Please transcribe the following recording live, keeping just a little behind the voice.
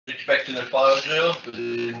expecting a fire drill, but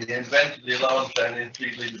in the event of the alarm sounding,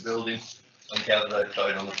 please leave the building and gather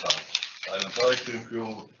outside on the site. I am advised to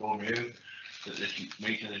inform you that this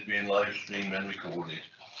meeting is being live streamed and recorded.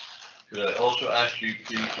 Could I also ask you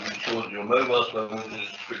please to ensure that your mobile phone is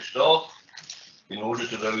switched off in order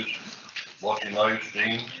to those watching live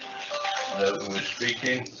stream know who is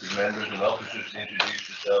speaking, with members and officers to introduce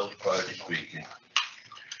themselves prior to speaking.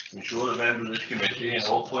 Ensure that members of this committee and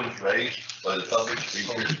all points raised by the public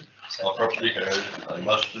speakers are properly heard. I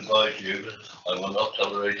must advise you, I will not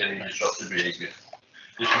tolerate any disruptive behaviour.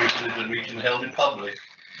 This meeting is a meeting held in public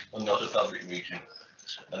and not a public meeting.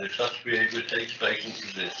 And if such behaviour takes place and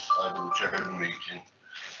persists, I will adjourn the meeting.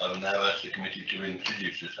 I will now ask the committee to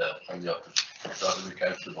introduce itself from the office. Starting with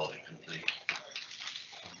Councillor Boddington, please.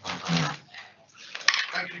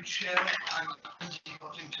 Thank you, Chair. I'm Andy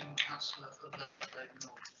Boddington, Councillor for Lake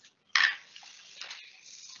North.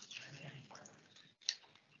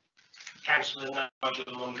 Councillor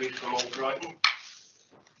Nigel Lundy from Old Brighton.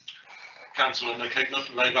 Councillor Nick Hignett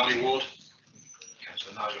from Lay Valley Ward.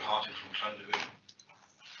 Councillor Nigel Harting from Clan Division.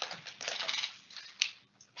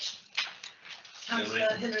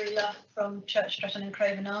 Councillor Hilary Love from Church Stretton and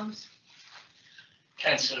Craven Arms.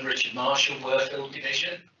 Councillor Richard Marshall, Worfield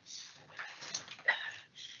Division.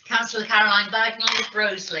 Councillor Caroline Bagnall,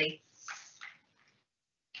 Broseley.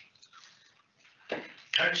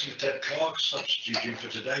 Councillor Ted Clark, substituting for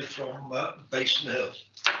today from Basin Hill,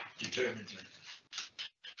 determinedly.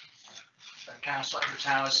 Councillor Edward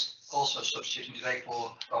Towers, also substituting today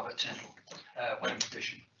for Robert Tindall, Wayne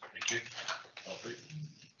Division. Thank you.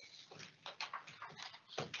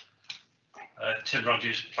 Tim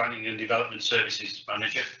Rogers, Planning and Development Services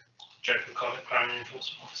Manager. Jeffrey Collett, Crime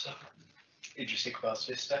Enforcement Officer. Idris Iqbal,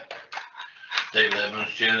 Solicitor. David Evans,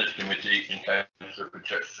 Chair of this committee and Councillor for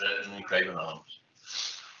Church Stretton and Craven Arms.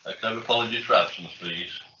 I can have apologies for absence,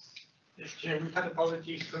 please. Yes, Chair, we've had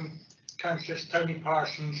apologies from Councillors Tony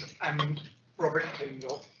Parsons and Robert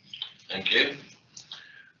Tyndall. Thank you.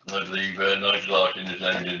 And I believe Nigel Larkin is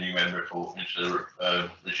named a new member for Mr.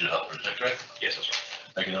 Richard Hopper, is that correct? Yes, that's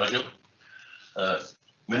right. Thank you, Nigel.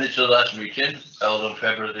 Minutes of the last meeting, held on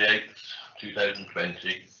February the 8th,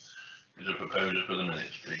 2020. Is a proposer for the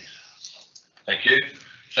minutes, please? Thank you.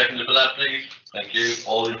 Second for that, please. Thank you.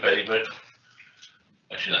 All in favour?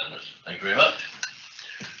 That's unanimous. Thank you very much.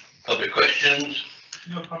 Public questions?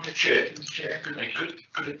 No public Chair, Thank you.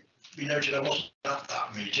 could it be noted I wasn't at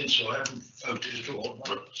that meeting, so I haven't voted at all.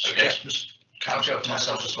 Okay. I'll go for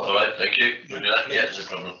myself as well. All right, thank you. We'll do that. Yes, no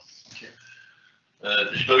problem.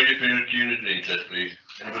 Disclosure for pecuniary interest, please.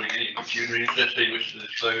 Anybody get any pecuniary interest they wish to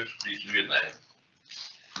disclose, please do it now.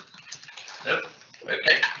 No?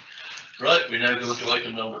 Okay. Right, we now go to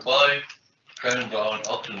item number 5, Crown Barn,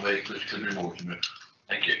 Oxon Way, Clifton Mortimer.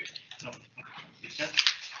 Thank you.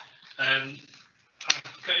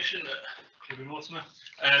 Application at Clibby Mortimer.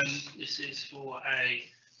 This is for a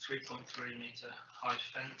 3.3 metre high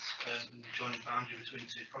fence in the joining boundary between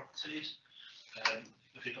two properties.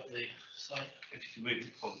 If you've got the site, if you can move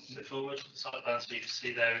it forward, the site plan, so you can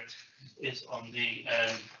see there it is on the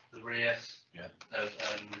rear of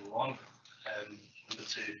number 1, number 2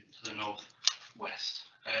 to the north-west.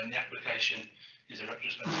 The application is a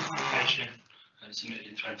retrospective application and submitted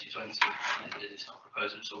in 2020. It's not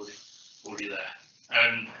proposed, it's already there.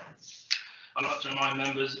 I'd like to remind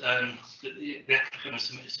members that the applicant has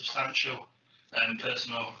submitted substantial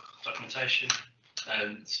personal documentation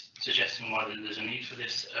suggesting why there's a need for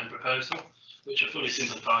this proposal, which I fully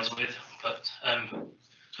sympathise with, but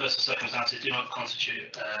personal circumstances do not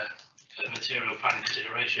constitute a material planning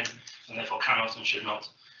consideration and therefore cannot and should not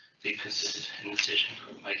be considered in the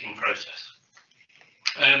decision-making process.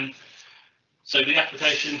 So the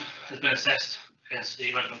application has been assessed against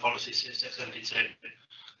the relevant policy 672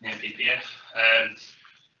 the NPPF.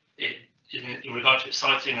 In regard to its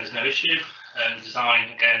siting, there's no issue.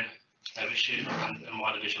 Design, again, no issue, and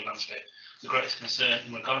wider visual landscape. The greatest concern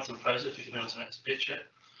in regard to the proposal, if you can move on to the next picture,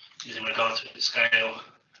 is in regard to its scale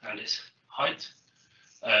and its height.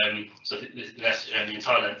 So that's the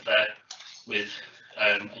entire length there with,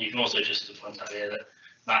 and you can also just point out here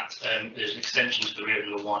that there's an extension to the rear of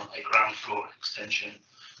number 1, a ground floor extension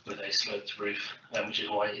with a sloped roof, which is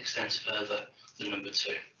why it extends further than number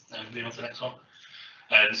 2. Moving on to the next one.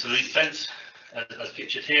 So the fence, as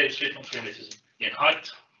pictured here, is 3.3 metres in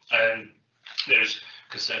height. There is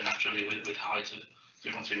concern naturally with height of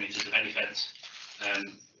 3.3 metres of any fence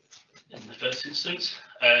in the first instance.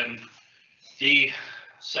 The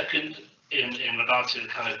second, in regard to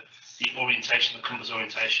kind of the orientation, the compass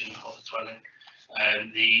orientation of the dwelling,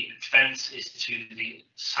 the fence is to the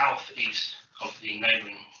southeast of the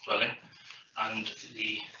neighbouring dwelling, and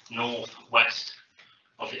the northwest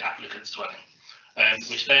of the applicant's dwelling,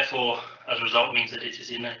 which therefore, as a result, means that it is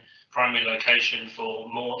in a primary location for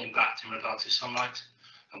more impact in regard to sunlight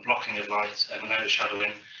and blocking of light and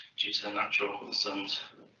overshadowing due to the natural sun's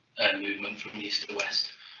movement from east to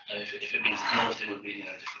west. If it means north, it would be a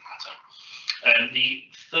different matter. The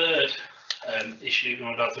third issue in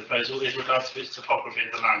regard to the proposal is regard to its topography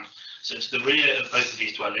of the land. So to the rear of both of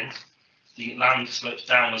these dwellings, the land slopes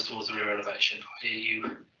downwards towards the rear elevation.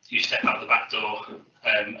 Here you step out the back door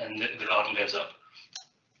and the garden goes up.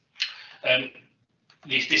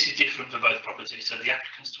 This is different for both properties. So the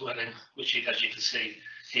applicant's dwelling, which as you can see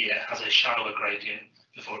here, has a shallower gradient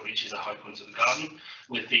before it reaches the high point of the garden,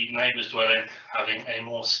 with the neighbour's dwelling having a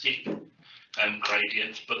more steep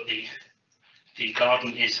gradient, but the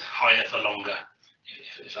garden is higher for longer,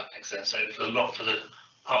 if that makes sense. So for the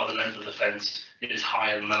part of the length of the fence, it is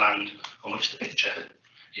higher than the land on which the picture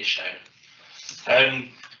is shown.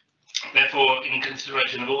 Therefore, in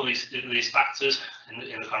consideration of all these factors, in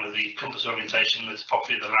the kind of the compass orientation, the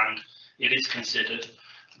topography of the land, it is considered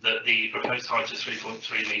that the proposed height of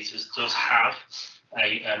 3.3 metres does have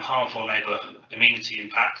a harmful neighbour amenity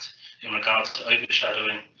impact in regards to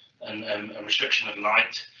overshadowing and a restriction of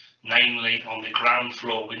light, namely on the ground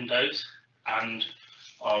floor windows and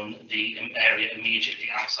on the area immediately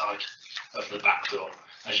outside of the back door.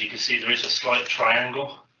 As you can see, there is a slight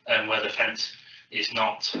triangle where the fence is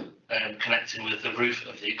not connecting with the roof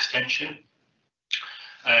of the extension,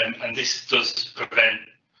 and this does prevent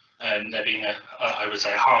there being I would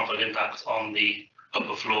say, a harmful impact on the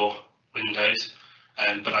upper floor windows,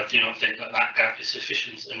 but I do not think that gap is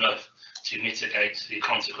sufficient enough to mitigate the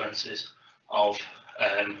consequences of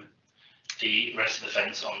the rest of the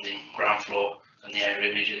fence on the ground floor and the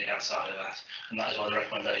area immediately outside of that, and that is why the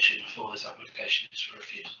recommendation for this application is for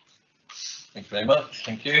refusal. Thank you very much.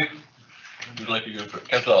 Thank you. Would like to go for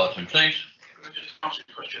Councillor Arton, please? Can I just ask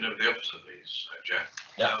a question of the opposite of these, Jeff?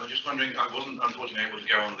 Yeah. I'm just wondering, I wasn't unfortunately able to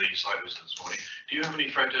go on the site visit this morning. Do you have any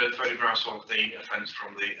photographs of the fence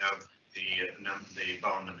from the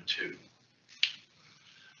barn number 2?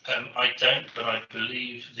 I don't, but I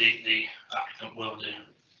believe the applicant will do,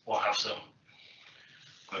 or have some.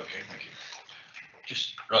 Okay, thank you.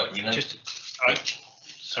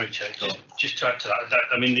 Sorry, Chair, just to add to that,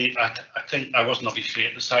 I mean, I think I wasn't obviously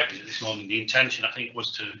at the site visit this morning. The intention, I think,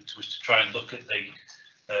 was to try and look at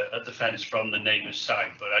the fence from the neighbour's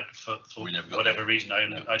side, but for whatever reason, I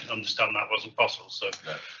understand that wasn't possible. So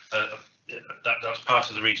that's part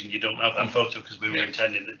of the reason you don't have that photo, because we were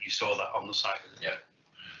intending that you saw that on the site visit.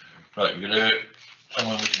 Yeah. Right, we're going to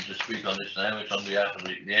someone wishing to speak on this now. It's on behalf of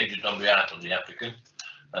the agent on behalf of the applicant,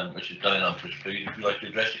 Mrs. Diane Humphries, please. If you'd like to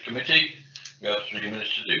address the committee, you have 3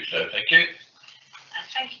 minutes to do so. Thank you.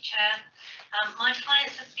 Thank you, Chair. My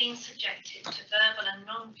clients have been subjected to verbal and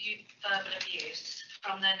non-verbal abuse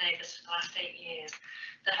from their neighbours for the last 8 years.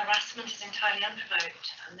 The harassment is entirely unprovoked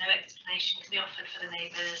and no explanation can be offered for the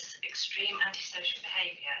neighbours' extreme antisocial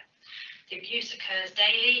behaviour. The abuse occurs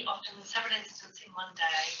daily, often in several instances in one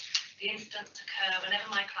day. The incidents occur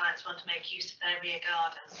whenever my clients want to make use of their rear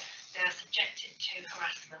garden. They are subjected to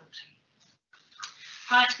harassment.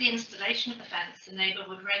 Prior to the installation of the fence, the neighbour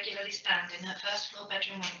would regularly stand in her first floor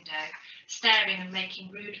bedroom window, staring and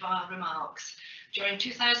making rude, vile remarks. During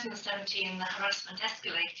 2017, the harassment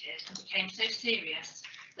escalated and became so serious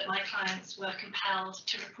that my clients were compelled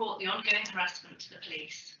to report the ongoing harassment to the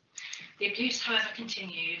police. The abuse, however,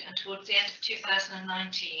 continued, and towards the end of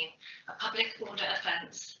 2019, a public order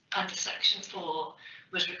offence under Section 4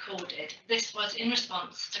 was recorded. This was in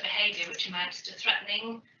response to behaviour which amounts to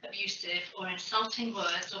threatening, abusive or insulting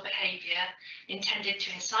words or behaviour intended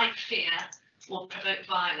to incite fear or provoke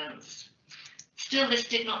violence. Still, this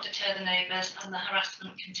did not deter the neighbours and the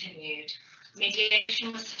harassment continued.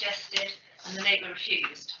 Mediation was suggested and the neighbour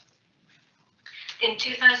refused. In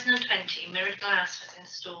 2020, mirrored glass was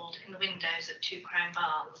installed in the windows at 2 Crown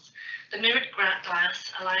Barns. The mirrored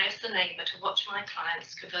glass allows the neighbour to watch my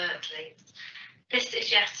clients covertly. This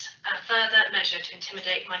is yet a further measure to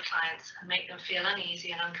intimidate my clients and make them feel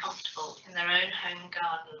uneasy and uncomfortable in their own home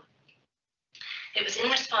garden. It was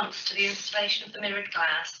in response to the installation of the mirrored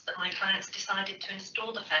glass that my clients decided to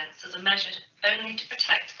install the fence as a measure only to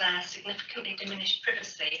protect their significantly diminished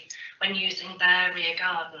privacy when using their rear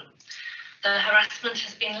garden. The harassment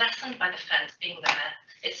has been lessened by the fence being there.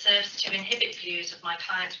 It serves to inhibit views of my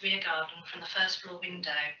client's rear garden from the first floor window.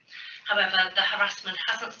 However, the harassment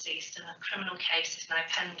hasn't ceased and a criminal case is now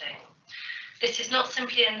pending. This is not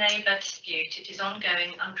simply a neighbour dispute, it is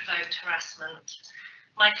ongoing, unprovoked harassment.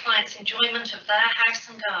 My client's enjoyment of their house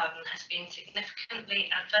and garden has been significantly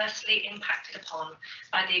adversely impacted upon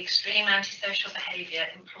by the extreme antisocial behaviour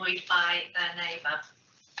employed by their neighbour.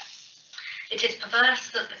 It is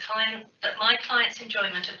perverse that my client's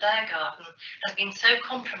enjoyment of their garden has been so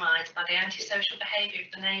compromised by the antisocial behaviour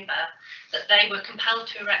of the neighbour that they were compelled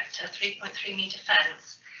to erect a 3.3 metre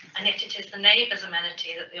fence, and yet it is the neighbour's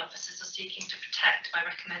amenity that the officers are seeking to protect by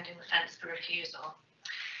recommending the fence for refusal.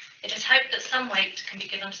 It is hoped that some weight can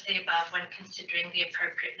be given to the above when considering the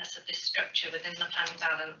appropriateness of this structure within the planning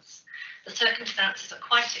balance. The circumstances are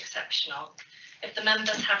quite exceptional. If the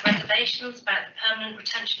members have reservations about the permanent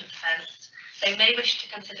retention of the fence, they may wish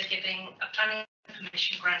to consider giving a planning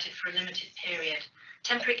permission granted for a limited period.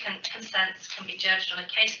 Temporary consents can be judged on a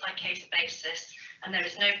case-by-case basis, and there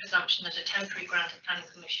is no presumption that a temporary grant of planning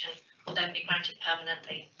permission will then be granted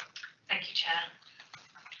permanently. Thank you, Chair.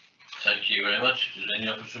 Thank you very much. Does any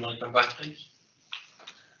officer want to come back, please?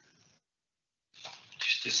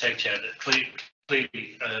 Just to say, Chair, that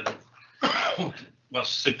clearly, well,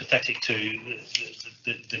 sympathetic to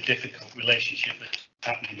the difficult relationship that's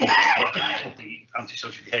happening with the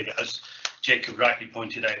antisocial behaviour. As Jacob rightly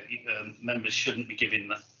pointed out, members shouldn't be given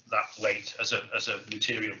that weight as a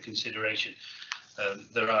material consideration.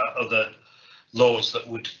 There are other laws that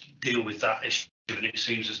would deal with that issue, and it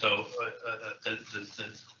seems as though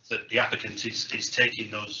the applicant is taking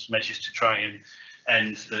those measures to try and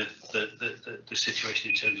end the situation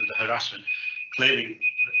in terms of the harassment. Clearly,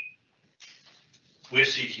 we're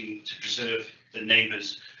seeking to preserve the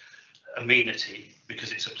neighbours' amenity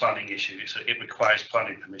because it's a planning issue. It requires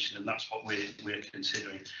planning permission, and that's what we're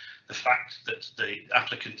considering. The fact that the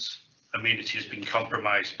applicant's amenity has been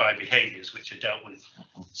compromised by behaviours which are dealt with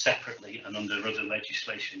separately and under other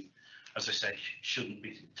legislation, as I say, shouldn't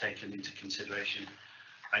be taken into consideration.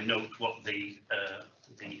 I note what the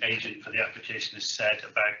agent for the application has said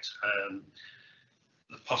about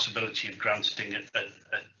the possibility of granting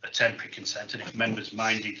a temporary consent, and if members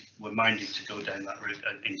were minded to go down that route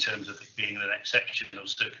in terms of it being an exceptional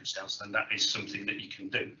circumstance, then that is something that you can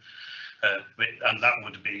do. And that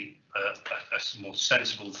would be a more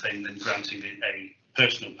sensible thing than granting a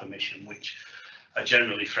personal permission, which are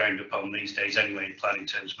generally frowned upon these days anyway in planning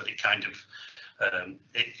terms, but it kind of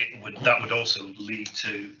that would also lead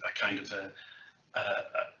to a kind of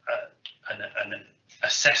an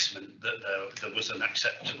assessment that there was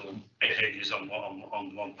unacceptable behaviours on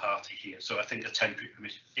one party here. So I think a temporary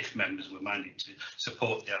permission, if members were minded to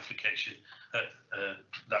support the application, that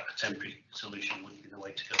a temporary solution would be the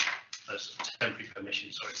way to go. A temporary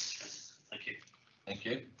permission, sorry. Thank you. Thank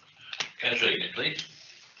you. Councillor Egan, please.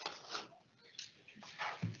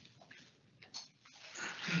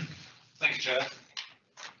 Thank you, Chair.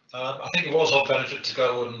 I think it was of benefit to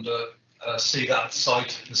go and see that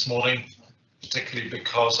site this morning, particularly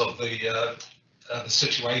because of the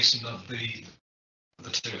situation of the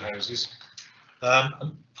two houses.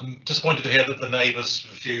 I'm disappointed to hear that the neighbours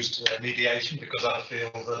refused mediation, because I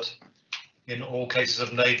feel that in all cases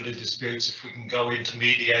of neighbourly disputes, if we can go into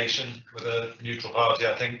mediation with a neutral party,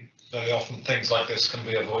 I think very often things like this can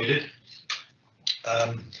be avoided.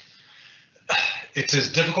 It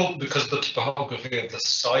is difficult because of the topography of the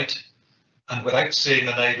site, and without seeing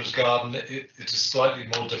the neighbour's garden, it is slightly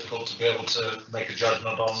more difficult to be able to make a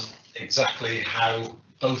judgment on exactly how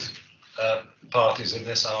both parties in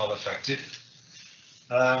this are affected.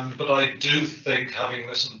 But I do think, having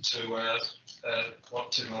listened to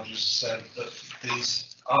what Tim Rogers said, that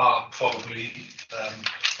these are probably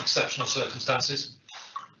exceptional circumstances,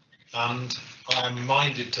 and I'm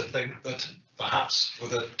minded to think that perhaps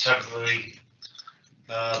with a temporary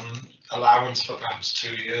allowance for perhaps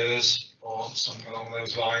 2 years or something along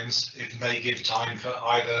those lines, it may give time for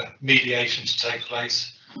either mediation to take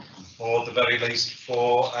place, or at the very least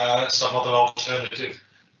for some other alternative,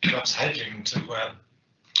 perhaps hedging, to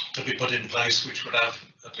be put in place, which would have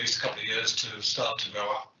at least a couple of years to start to go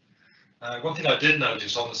up. One thing I did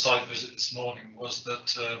notice on the site visit this morning was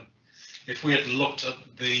that if we had looked at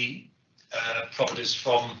the properties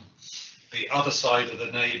from the other side of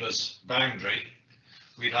the neighbour's boundary,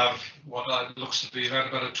 we'd have what looks to be around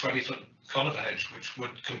about a 20-foot conifer hedge, which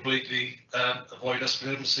would completely avoid us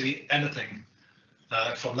being able to see anything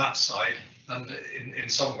from that side. And in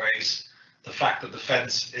some ways, the fact that the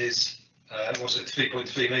fence is, was it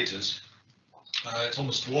 3.3 metres? It's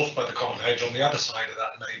almost dwarfed by the conifer hedge on the other side of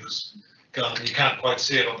that neighbour's garden. You can't quite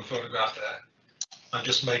see it on the photograph there. I'm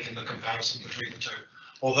just making the comparison between the two.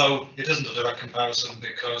 Although it isn't a direct comparison,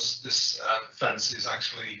 because this fence is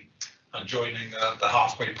actually adjoining the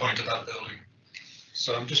halfway point of that building.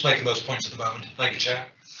 So I'm just making those points at the moment. Thank you, Chair.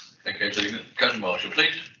 Thank you, Councillor Marshall,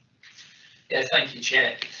 please. Yeah, thank you,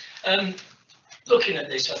 Chair. Looking at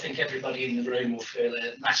this, I think everybody in the room will feel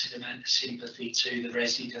a massive amount of sympathy to the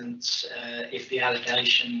residents if the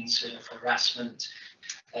allegations of harassment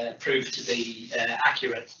prove to be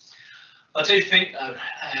accurate. I do think, though,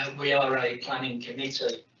 we are a planning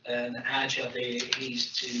committee, and our job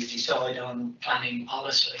is to decide on planning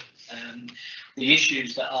policy. The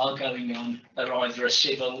issues that are going on are either a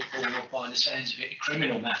civil or, by the sounds of it, a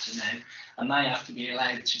criminal matter now, and they have to be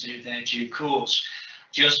allowed to do their due course.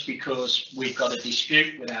 Just because we've got a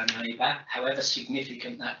dispute with our neighbour, however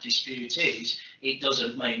significant that dispute is, it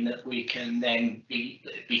doesn't mean that we can then be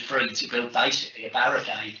free to build basically a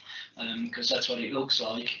barricade, because that's what it looks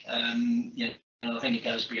like. You know, I think it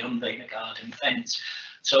goes beyond being a garden fence.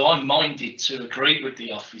 So I'm minded to agree with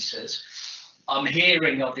the officers. I'm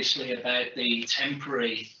hearing obviously about the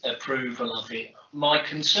temporary approval of it. My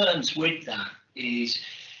concerns with that is,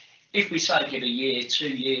 if we say give a year, 2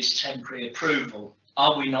 years temporary approval,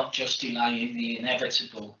 are we not just delaying the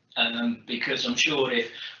inevitable? Because I'm sure if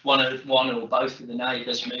one or both of the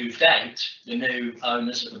neighbours moved out, the new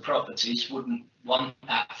owners of the properties wouldn't want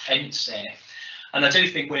that fence there. And I do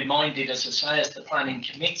think we're minded, as I say, as the planning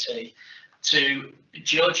committee, to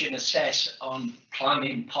judge and assess on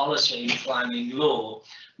planning policy and planning law,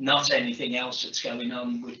 not anything else that's going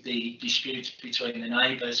on with the dispute between the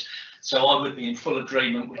neighbours. So I would be in full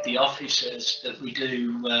agreement with the officers that we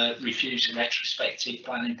do refuse a retrospective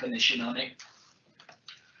planning permission on it.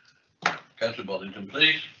 Councillor Boddington,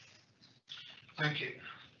 please. Thank you.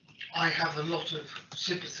 I have a lot of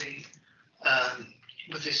sympathy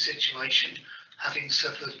with this situation, having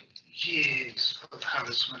suffered years of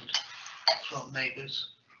harassment from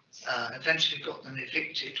neighbours, eventually got them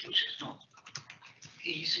evicted, which is not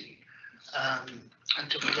easy, and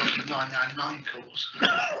took a lot of 999 calls.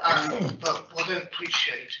 But what I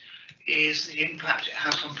appreciate is the impact it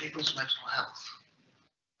has on people's mental health.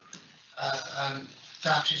 And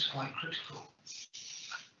that is quite critical.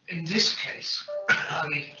 In this case, I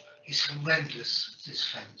mean, it's horrendous, this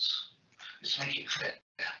fence. Let's make it clear.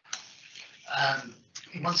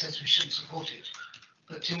 In one sense, we shouldn't support it.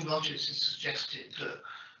 But Tim Rogers has suggested that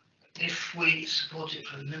if we support it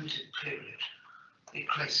for a limited period, it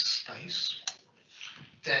creates a space.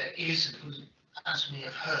 There is, as we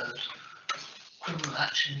have heard, criminal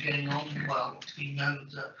action going on. Well, we know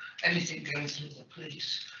that anything going through the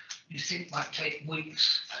police, you think might take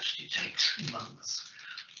weeks, actually takes months,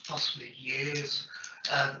 possibly years,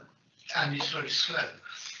 and it's very slow.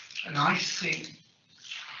 And I think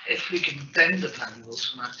if we can bend the planning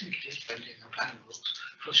rules, and I think it is bending the planning rules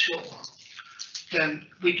for a short while, then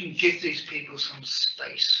we can give these people some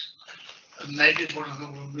space. And maybe one of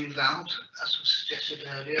them will move out, as was suggested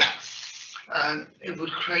earlier. And it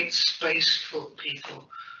would create space for people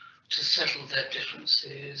to settle their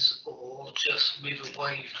differences or just move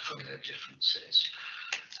away from their differences.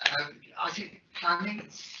 I think planning,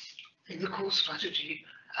 in the core strategy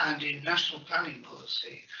and in national planning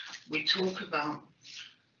policy, we talk about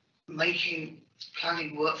making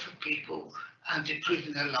planning work for people and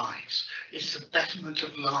improving their lives. It's the betterment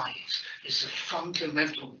of lives. It's a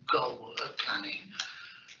fundamental goal of planning.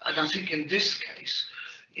 And I think in this case,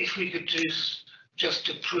 if we could just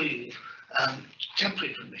approve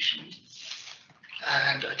temporary permission,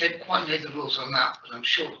 and I don't quite know the rules on that, but I'm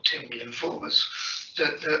sure Tim will inform us,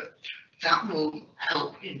 that will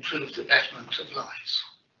help improve the betterment of lives.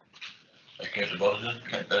 Councillor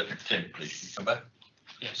Boddington, Tim, please, come back.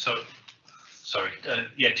 Yeah, so, sorry,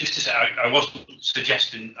 yeah, just to say, I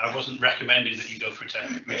wasn't recommending that you go for a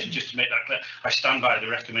temporary permission, just to make that clear. I stand by the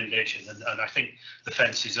recommendation, and I think the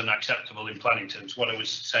fence is unacceptable in planning terms. What I was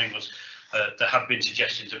saying was there have been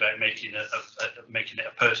suggestions about making it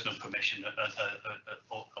a personal permission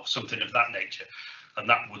or something of that nature, and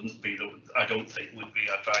that wouldn't be I don't think would be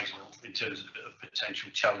advisable in terms of a potential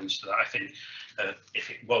challenge to that. I think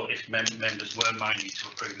if members were minded to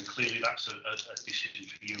approve, and clearly that's a decision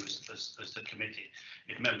for you as the committee,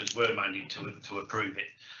 if members were minded to approve it,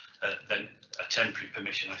 then a temporary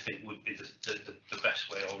permission I think would be the best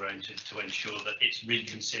way all round to ensure that it's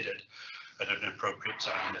reconsidered at an appropriate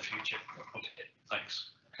time in the future. Okay,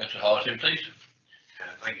 thanks. Councillor Harting, please.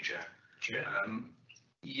 Thank you, Chair.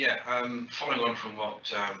 Following on from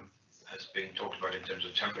what has been talked about in terms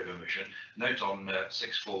of temporary permission, note on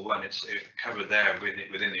 641, it's covered there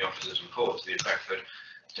within the officer's report, the effect that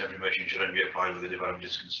temporary permission should only be applied where the development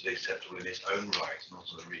is considered acceptable in its own right, not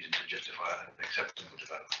as a reason to justify an acceptable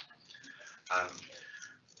development.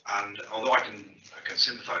 And although I can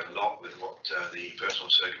sympathise a lot with what the personal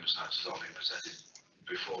circumstances are being presented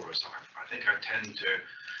before us, I think I tend to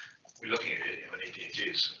be looking at it when it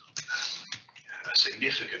is a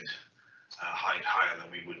significant height higher than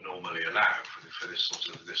we would normally allow for this sort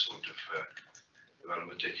of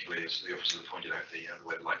development, particularly as the officers have pointed out,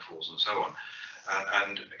 where the light falls and so on.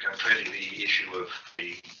 And clearly the issue of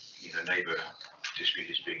the neighbour dispute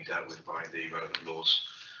is being dealt with by the relevant laws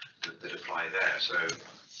that apply there. So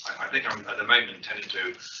I think I'm at the moment tending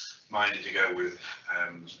to minded to go with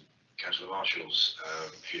Councillor Marshall's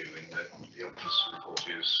view in that the officer's report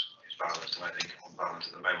is balanced, and I think on balance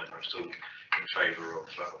at the moment I'm still in favour of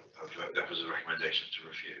the officer's recommendations to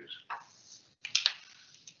refuse.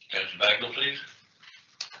 Councillor Bagnall, please.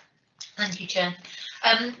 Thank you, Chair.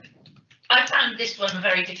 I found this one a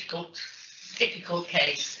very difficult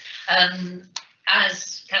case.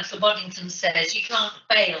 As Councillor Boddington says, you can't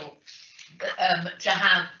fail to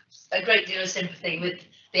have a great deal of sympathy with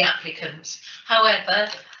the applicants. However,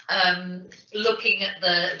 looking at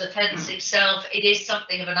the fence itself, it is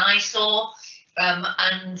something of an eyesore,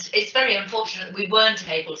 and it's very unfortunate that we weren't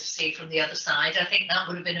able to see from the other side. I think that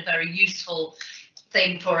would have been a very useful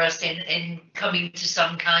thing for us in coming to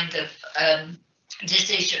some kind of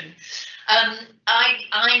decision.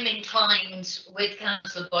 I'm inclined with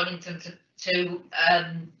Councillor Boddington to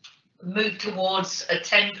move towards a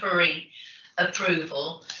temporary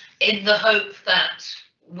approval in the hope that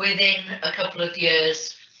within a couple of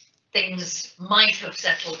years things might have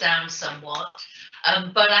settled down somewhat.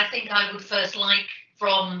 But I think I would first like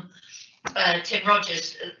from Tim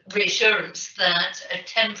Rogers reassurance that a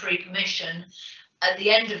temporary permission, at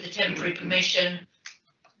the end of the temporary permission,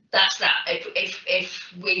 that's that.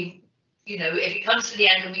 If we, if it comes to the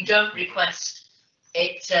end and we don't request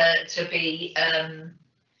it to be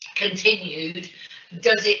continued,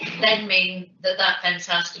 does it then mean that that fence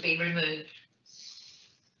has to be removed?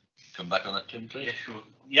 Come back on that, Tim, please. Yeah, sure.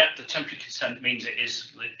 Yeah, the temporary consent means it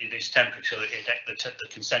is temporary, so the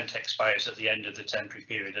consent expires at the end of the temporary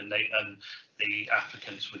period, and the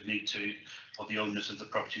applicants would need to, or the owners of the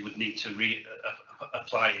property would need to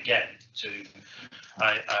apply again to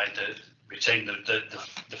either retain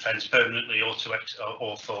the fence permanently or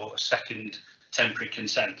for a second temporary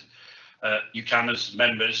consent. You can, as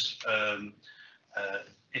members,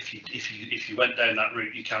 if you went down that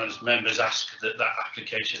route, you can, as members, ask that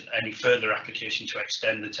application, any further application to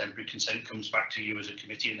extend the temporary consent, comes back to you as a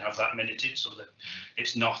committee and have that minuted, so that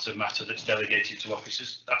it's not a matter that's delegated to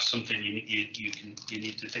officers. That's something you need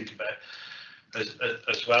to think about as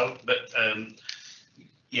well. But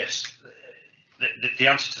yes, the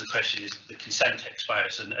answer to the question is the consent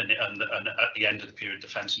expires, and at the end of the period, the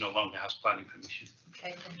fence no longer has planning permission.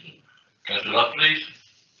 Okay, thank you. Councillor Lott, please.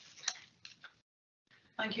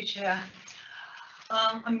 Thank you, Chair.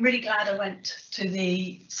 I'm really glad I went to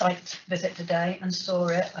the site visit today and saw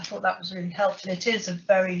it. I thought that was really helpful. It is a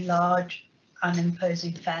very large and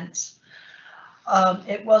imposing fence.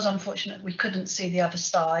 It was unfortunate we couldn't see the other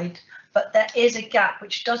side, but there is a gap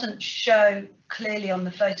which doesn't show clearly on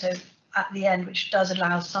the photo at the end, which does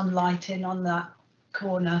allow some light in on that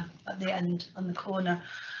corner at the end on the corner.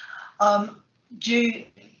 I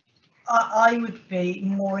would be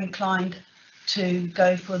more inclined to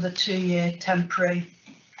go for the 2-year temporary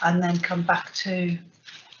and then come back to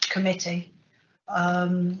committee,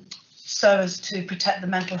 so as to protect the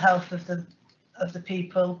mental health of the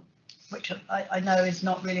people, which I know is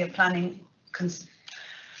not really a planning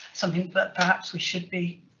something, but perhaps we should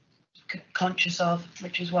be conscious of,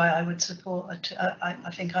 which is why I would support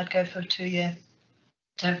I think I'd go for a 2-year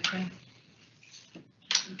temporary.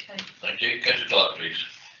 Okay. Thank you. Councillor Clark, please.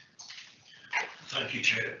 Thank you,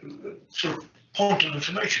 Chair. Sort of point of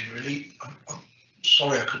information, really. I'm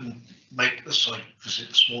sorry I couldn't make the site visit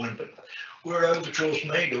this morning, but were overtures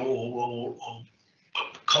made or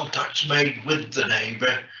contacts made with the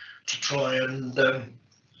neighbour to try and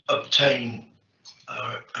obtain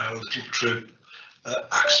our little troop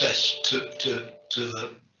access to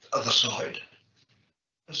the other side?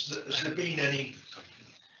 Has there been any?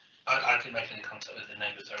 I didn't make any contact with the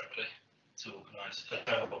neighbours directly to organise. There's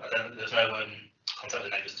no contact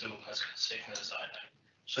with the neighbours to organise see from the other side.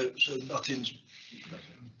 No. So nothing's.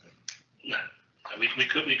 No. We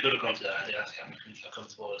could have gone to that. I did ask him if I'm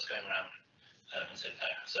comfortable with us going around, and said no.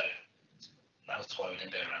 So that was why we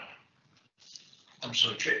didn't go around. I'm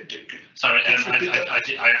sorry, Chair. Sorry, I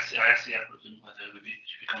asked the applicant whether we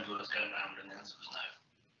should be comfortable with us going around, and the answer was no.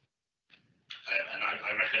 And I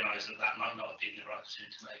recognise that might not have been the right decision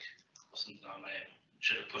to make, or something I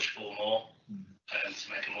should have pushed for more, to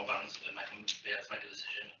make it more balanced and make them be able to make a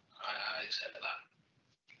decision. I accept that.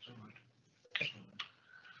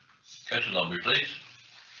 Councillor Longbury, please.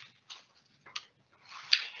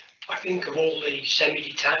 I think of all the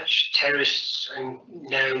semi-detached terraces and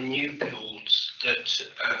now new builds, that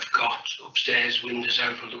have got upstairs windows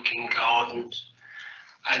overlooking gardens.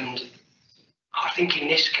 And I think in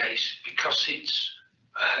this case, because it's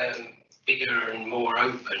bigger and more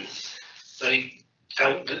open, they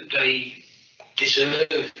felt that they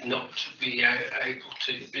deserved not to be able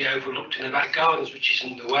to be overlooked in the back gardens, which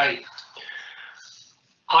isn't the way.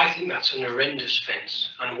 I think that's an horrendous fence,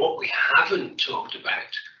 and what we haven't talked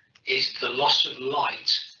about is the loss of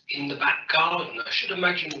light in the back garden. I should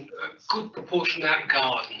imagine a good proportion of that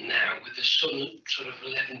garden now, with the sun at sort of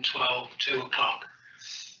 11, 12, 2 o'clock,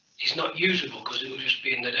 is not usable because it will just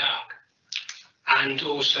be in the dark. And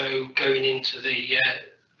also going into the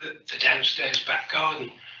downstairs back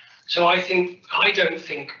garden. So I don't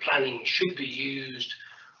think planning should be used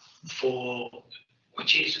for,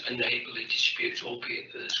 which is a neighbourly dispute,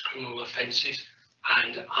 albeit that there's criminal offences,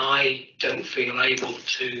 and I don't feel able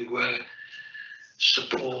to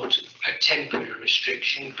support a temporary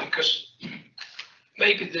restriction, because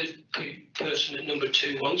maybe the person at number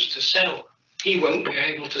 2 wants to sell. He won't be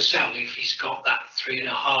able to sell if he's got that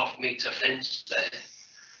 3.5 metre fence there.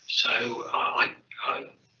 So I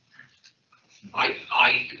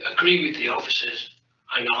agree with the officers,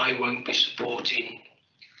 and I won't be supporting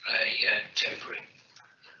a temporary.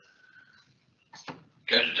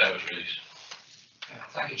 Councillor Towers, please.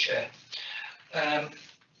 Thank you, Chair. I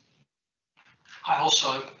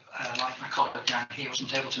also, like my colleague Dan, he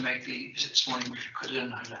wasn't able to make the visit this morning, which we could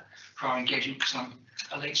have had a prior engagement because I'm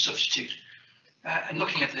a late substitute. And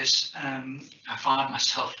looking at this, I find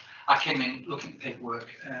myself, I came in looking at the paperwork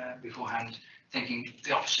beforehand, thinking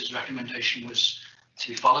the officer's recommendation was to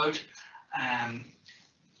be followed.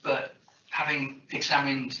 But having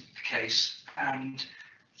examined the case and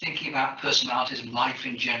thinking about personalities and life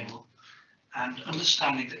in general, and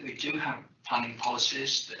understanding that we do have planning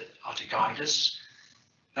policies that are to guide us,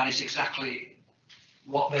 that is exactly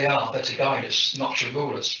what they are. They're to guide us, not to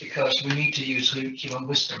rule us, because we need to use human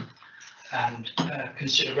wisdom and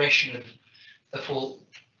consideration of the full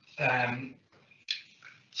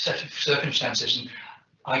set of circumstances. And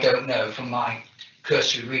I don't know from my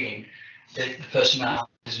cursory reading the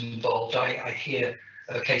personalities involved. I hear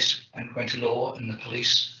of a case and went to law and the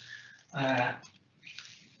police.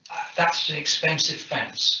 That's an expensive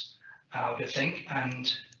fence, I would think,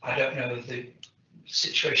 and I don't know the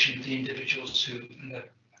situation of the individuals who and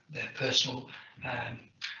their personal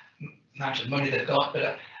amount of money they've got,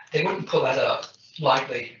 but they wouldn't pull that up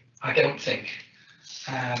lightly, I don't think.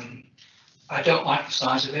 I don't like the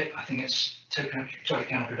size of it. I think it's totally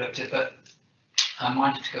counterproductive, but I'm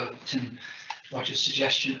minded to go with Tim Rogers'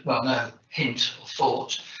 suggestion, well, no, hint or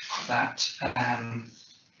thought that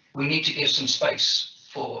we need to give some space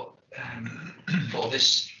for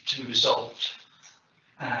this to be resolved,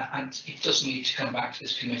 and it does need to come back to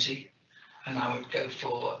this committee, and I would go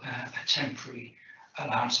for a temporary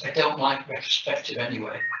allowance. I don't like retrospective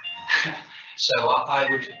anyway, so I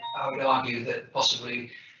would argue that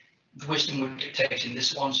possibly the wisdom would dictate in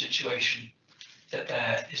this one situation that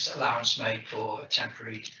there is allowance made for a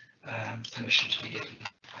temporary permission to be given,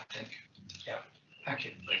 I think. Yeah, thank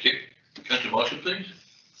you. Thank you. Councillor Marshall, please.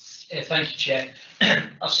 Yeah, thank you, Chair.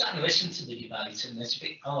 I've sat and listened to the debate, and there's a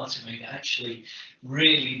big part of me that actually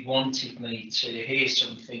really wanted me to hear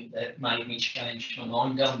something that made me change my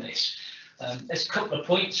mind on this. There's a couple of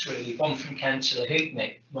points really, one from Councillor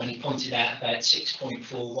Hignett when he pointed out about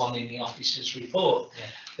 6.41 in the officer's report,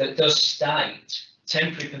 that does state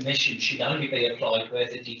temporary permission should only be applied where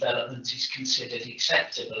the development is considered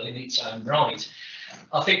acceptable in its own right.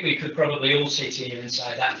 I think we could probably all sit here and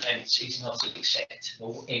say that fence is not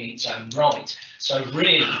acceptable in its own right. So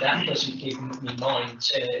really, that doesn't give me mind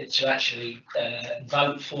to actually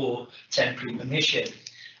vote for temporary permission.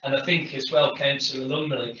 And I think as well, Councillor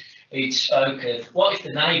Lumley, he spoke of what if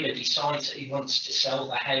the neighbour decides that he wants to sell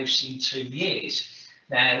the house in 2 years.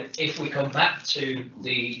 Now, if we come back to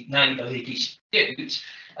the neighbourly dispute,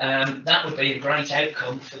 that would be a great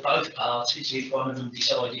outcome for both parties if one of them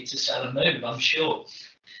decided to sell and move, I'm sure.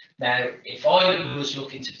 Now, if I was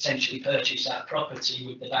looking to potentially purchase that property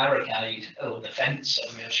with the barricade, or the fence,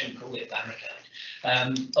 sorry, I shouldn't call it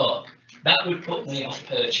barricade, up, that would put me off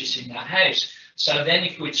purchasing that house. So then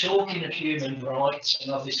if we're talking of human rights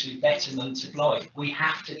and obviously betterment of life, we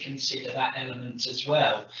have to consider that element as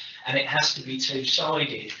well. And it has to be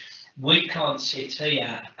two-sided. We can't sit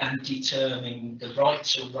here and determine the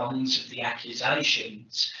rights or wrongs of the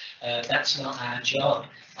accusations. That's not our job.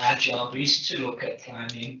 Our job is to look at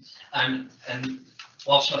planning. And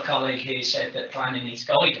whilst my colleague here said that planning is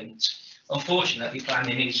guidance, Unfortunately,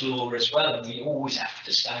 planning is law as well, and we always have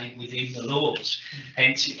to stay within the laws.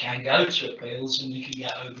 Hence, it can go to appeals and we can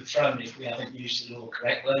get overthrown if we haven't used the law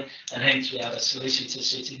correctly, and hence we have a solicitor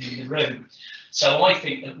sitting in the room. So I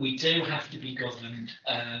think that we do have to be governed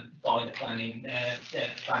by the planning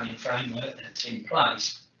framework that's in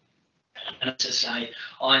place. And as I say,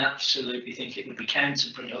 I absolutely think it would be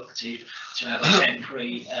counterproductive to have a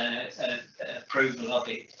temporary approval of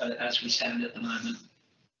it as we stand at the moment.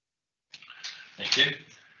 Thank you.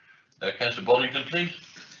 Councillor Boddington, please.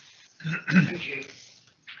 Thank you.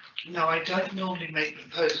 No, I don't normally make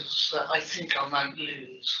proposals that I think I might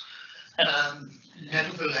lose.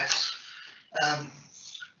 Nevertheless,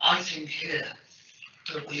 I think here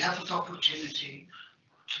that we have an opportunity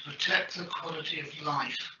to protect the quality of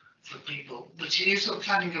life for people, which is a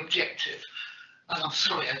planning objective. And I'm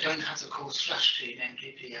sorry, I don't have the core strategy in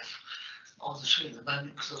NPPF on the screen at the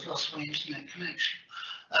moment because I've lost my internet connection.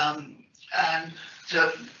 And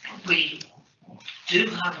that we do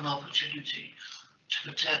have an opportunity to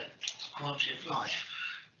protect the quality of life.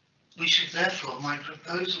 We should therefore, my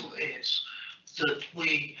proposal is that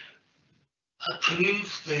we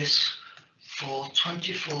approve this for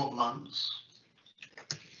 24 months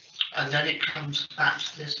and then it comes back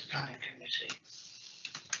to this planning committee.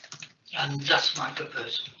 And that's my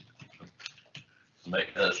proposal.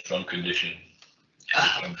 Make that a strong condition.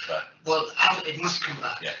 Well, it must come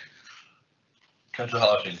back. Yeah. Councillor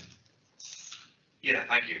Harting. Yeah,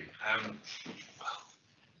 thank you. I've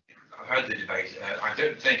heard the debate. I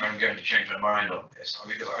don't think I'm going to change my mind on this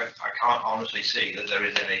because I can't honestly see that there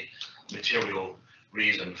is any material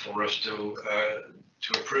reason for us to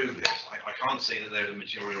approve this. I can't see that there's a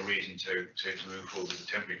material reason to move forward with the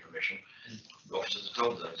temporary permission. The officers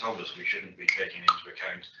have told us we shouldn't be taking into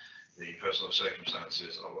account the personal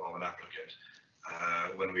circumstances of an applicant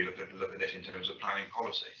when we look at it in terms of planning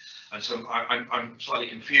policy. And so I'm slightly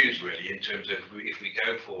confused really in terms of if we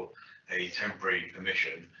go for a temporary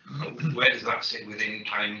permission, where does that sit within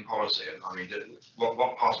planning policy? I mean,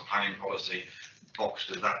 what part of planning policy box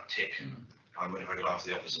does that tick? I wonder if I could ask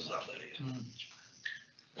the officers that, please.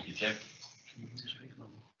 Thank you, Tim.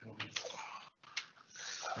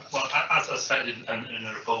 Well, as I said in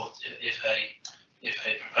the report, if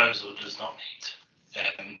a proposal does not meet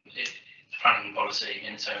the planning policy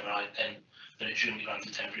in its own right, then it shouldn't be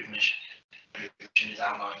granted temporary permission. Permission is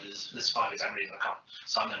outlined there's 5 exact reasons. I can't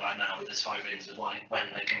cite them right now, but there's 5 reasons of when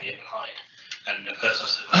they can be applied, and the personal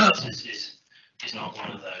circumstances is not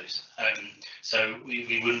one of those. So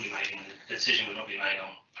we wouldn't be making the decision would not be made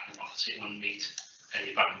on planning policy. It wouldn't meet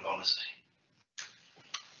any planning policy.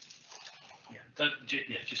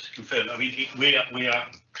 Yeah, just to confirm, I mean, we are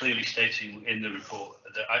clearly stating in the report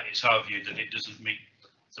that it's our view that it doesn't meet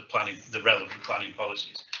the relevant planning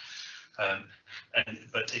policies.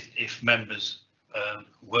 But if members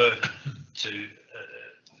were to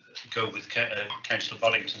go with Councillor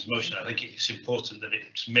Boddington's motion, I think it's important that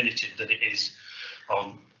it's minuted that it is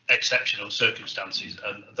on exceptional circumstances,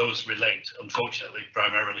 and those relate, unfortunately,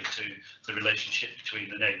 primarily to the relationship between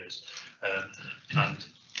the neighbours, and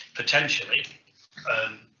potentially,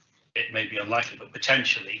 it may be unlikely, but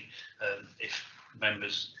potentially, if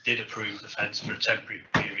members did approve the fence for a temporary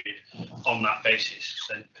period on that basis,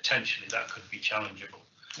 then potentially that could be challengeable.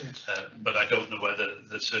 But I don't know whether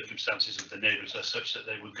the circumstances of the neighbours are such that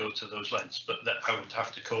they would go to those lengths, but that I would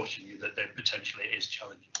have to caution you that there potentially is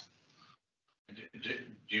challenging. Do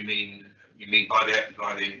you mean by the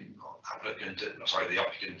applicant, sorry, the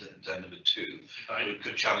applicant number 2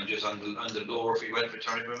 could challenge us under law if we went for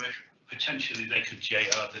temporary permission? Potentially they could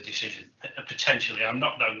JR the decision. Potentially, I'm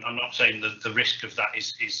not saying that the risk of that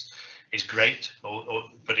is great, but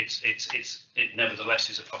it nevertheless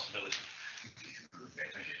is a possibility. Okay,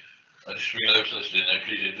 thank you. I just realised this in there,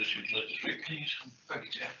 please. Thank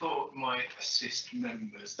you, Chair. For my assist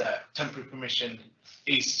members, that temporary permission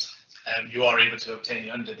is you are able to obtain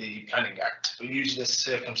under the Planning Act. But usually the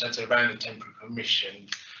circumstances around the temporary permission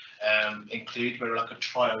include where like a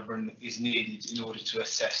trial run is needed in order to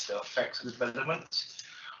assess the effects of the development,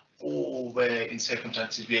 or where in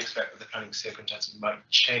circumstances we expect that the planning circumstances might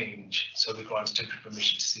change, so we grant temporary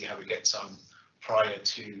permission to see how it gets on prior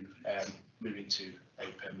to moving to a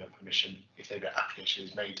permanent permission if the application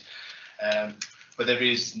is made. But there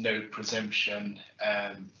is no presumption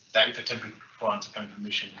that if a temporary grant of planning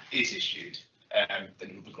permission is issued, then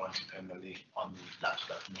it will be granted permanently on the lapse of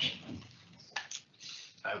that permission.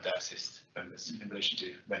 I hope that assists members in relation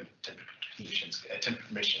to when temporary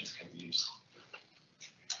permissions can be used.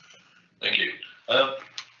 Thank you.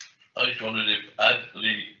 I just wondered if, as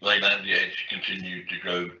the Leyland edge continued to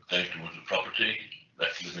grow down towards the property,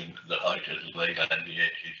 left leaving the height as the Leyland edge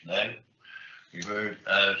is now, You've heard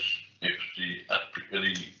as if the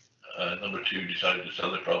number 2 decided to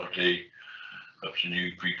sell the property, perhaps the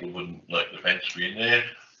new people wouldn't like the fence being there.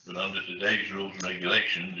 But under today's rules and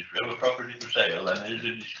regulations, if you have a property for sale and there's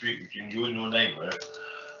a dispute between you and your neighbour,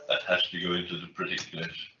 that has to go into the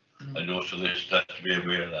particulars. And also this has to be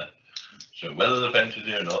aware of that. So whether the fence is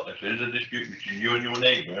there or not, if there's a dispute between you and your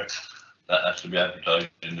neighbour, that has to be advertised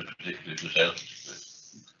in the particulars, the sales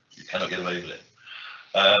particulars. You cannot get away with it.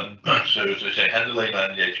 So as I say, had the lane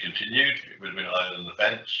mandate continued, it would have been higher than the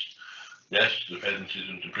fence. Yes, the fence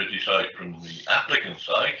isn't a pretty sight from the applicant's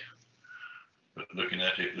side, but looking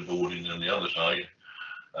at it, the boarding on the other side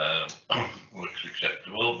looks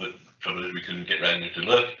acceptable, but trouble is we couldn't get round there to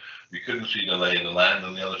look. We couldn't see the lay of the land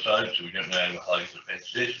on the other side, so we don't know how high the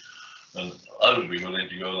fence is. And I would be willing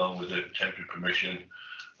to go along with a temporary permission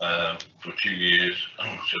for 2 years,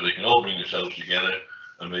 so they can all bring themselves together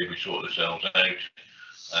and maybe sort themselves out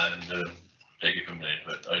and take it from there.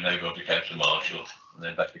 But I now go to Councillor Marshall and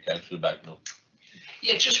then back to Councillor Bagnall.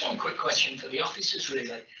 Yeah, just one quick question for the officers,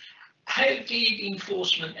 really. How did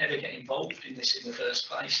enforcement ever get involved in this in the first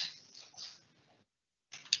place?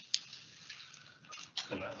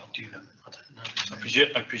 I don't know.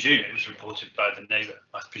 I presume it was reported by the neighbour.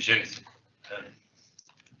 I presume,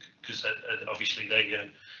 because obviously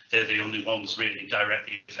they're the only ones really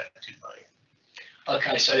directly affected by it.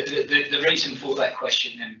 Okay, so the reason for that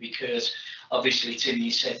question then, because obviously Tim,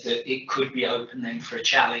 you said that it could be open then for a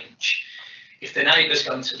challenge. If the neighbour's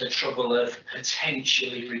gone to the trouble of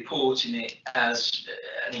potentially reporting it as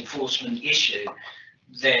an enforcement issue,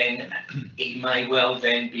 then he may well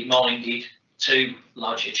then be minded to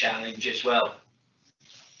lodge a challenge as well.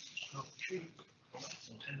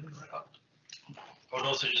 I would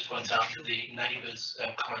also just point out that the neighbours'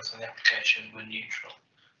 comments on the application were neutral.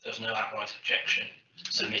 There was no outright objection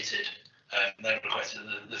submitted. They requested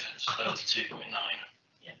the fence close to 2.9.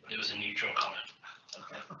 Yeah. It was a neutral comment.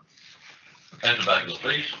 Councillor Bagnall,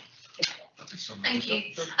 please. Thank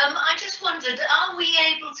you. I just wondered, are we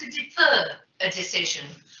able to defer a decision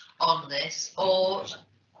on this, or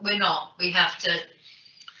we're not? We have to.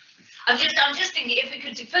 I'm just thinking if we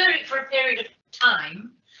could defer it for a period of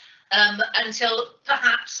time until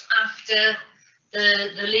perhaps after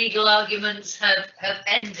the legal arguments have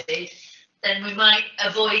ended, then we might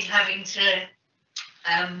avoid having to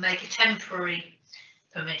make a temporary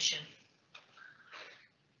permission.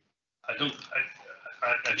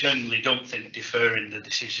 I genuinely don't think deferring the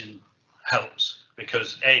decision helps,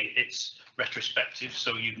 because it's retrospective,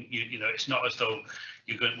 so you know it's not as though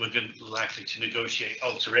we're going to likely to negotiate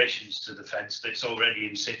alterations to the fence that's already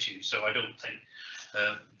in situ. So I don't think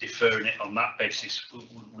deferring it on that basis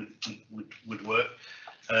would work.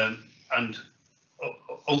 And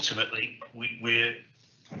ultimately, we're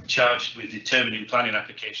charged with determining planning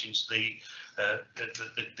applications. The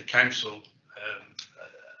council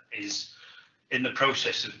is in the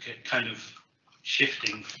process of kind of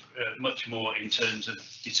shifting much more in terms of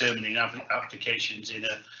determining applications in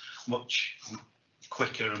a much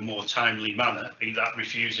quicker and more timely manner, be that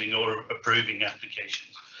refusing or approving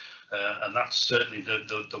applications. And that's certainly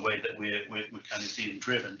the way that we're kind of being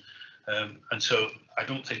driven. And so I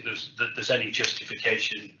don't think there's any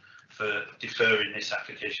justification for deferring this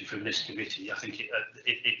application from this committee. I think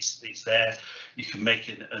it's there. You can make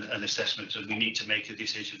an assessment, and we need to make a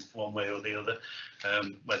decision one way or the other.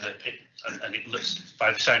 Whether it looks,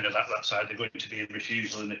 by the sound of that side, they're going to be in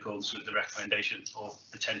refusal in accordance with the recommendation, or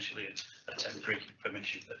potentially a temporary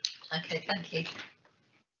permission. Okay, thank you.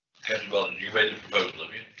 Councillor Walden, you made the proposal,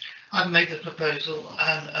 have you? I made the proposal,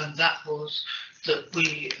 and that was that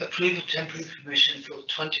we approve a temporary permission for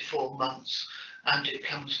 24 months, and it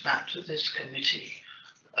comes back to this committee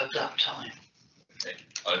at that time. Okay.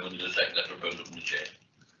 I will second that proposal from the chair.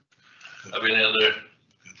 Have we any other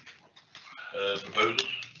proposals?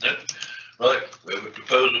 No? Right, we have a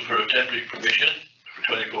proposal for a temporary permission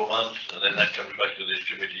for 24 months, and then that comes back to this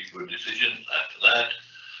committee for a decision after that.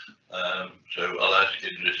 So I'll ask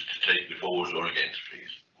Idris to take the for or against,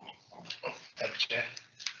 please. Thank you, Chair.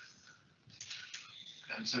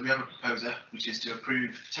 So we have a proposer, which is to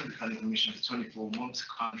approve temporary planning permission for 24 months,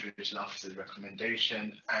 contrary to the officer's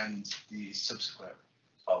recommendation, and the subsequent,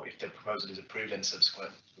 or if the proposal is approved, then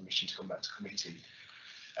subsequent permission to come back to committee.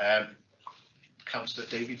 Councillor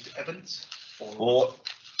David Evans for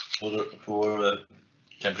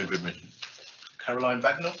temporary permission. Caroline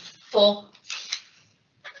Bagnall. For.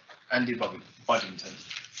 Andy Boddington.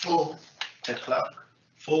 For. Ted Clark.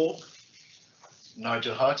 For.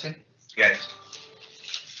 Nigel Harting. Against.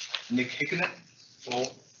 Nick Hicknett. For.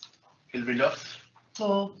 Hilary Luff.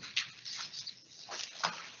 For.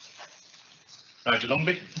 Nigel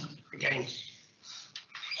Longby. Against.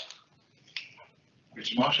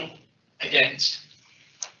 Richard Marshall. Against.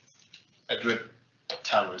 Edward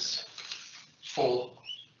Towers. For.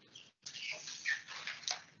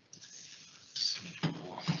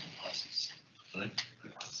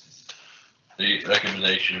 The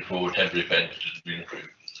recommendation for temporary fence has been approved.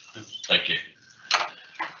 Thank you.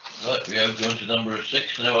 Right, we have gone to number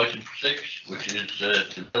 6 now, item 6, which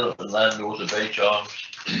is development land north of Bay Charms,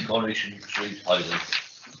 Coronation Street, Highland.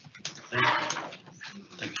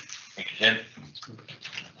 Thank you, Tim.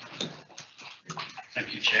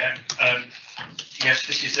 Thank you, Chair. Yes,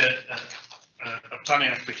 this is a planning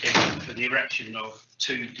application for the erection of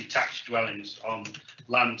 2 detached dwellings on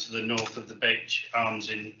land to the north of the Beach Arms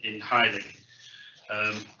in Highling.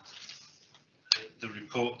 The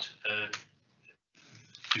report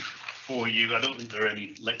before you, I don't think there are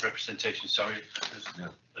any link representations, sorry,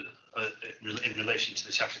 in relation to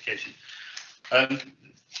this application.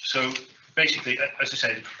 So basically, as I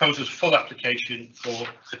say, the proposal is full application for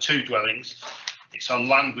 2 dwellings. It's on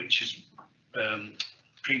land which has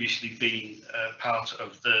previously been part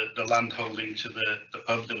of the land holding to the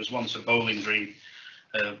pub. There was once a bowling green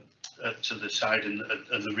to the side and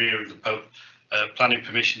the rear of the pub. Planning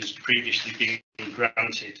permission has previously been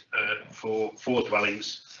granted for 4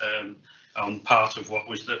 dwellings on part of what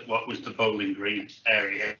was the bowling green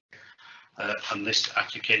area. And this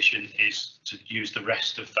application is to use the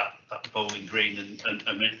rest of that bowling green and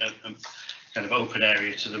kind of open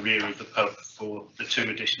area to the rear of the pub for the 2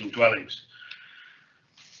 additional dwellings.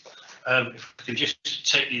 If I can just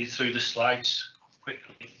take you through the slides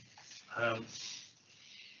quickly.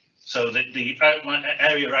 So the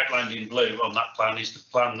area outlined in blue on that plan is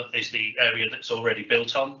the area that's already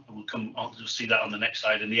built on. We'll come on to see that on the next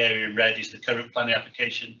slide. And the area in red is the current planning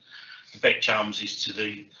application. The Beck Charms is to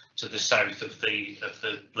the south of the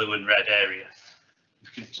blue and red area.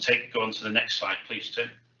 If you can go on to the next slide, please, Tim.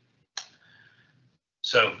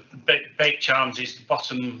 So Beck Charms is the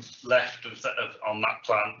bottom left on that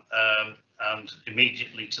plan, and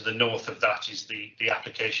immediately to the north of that is the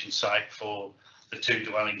application site for the 2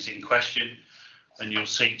 dwellings in question. And you'll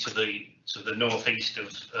see to the northeast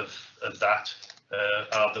of that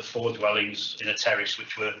are the 4 dwellings in a terrace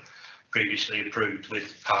which were previously approved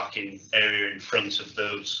with parking area in front of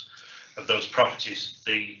those properties.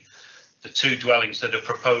 The 2 dwellings that are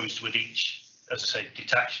proposed would each, as I say,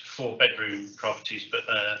 detached 4-bedroom properties, but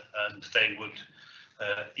and they would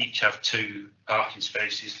each have 2 parking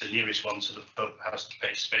spaces. The nearest one to the pub has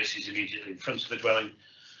spaces immediately in front of the dwelling,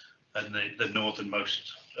 and the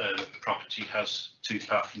northernmost property has 2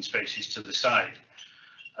 parking spaces to the side.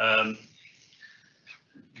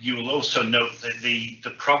 You will also note that the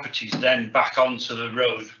properties then back onto the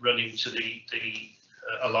road running to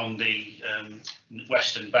along the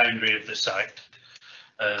western boundary of the site.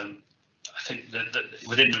 I think that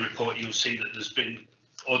within the report you'll see that there's been,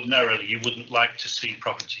 ordinarily you wouldn't like to see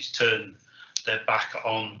properties turn their back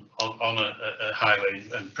on a highway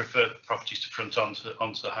and prefer properties to front onto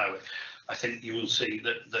the highway. I think you will see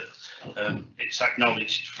that it's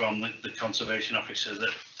acknowledged from the conservation officer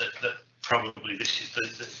that probably this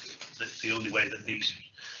is the only way that these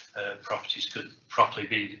properties could properly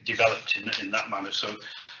be developed in that manner. So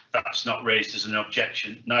that's not raised as an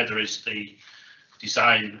objection. Neither is the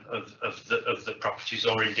design of the properties,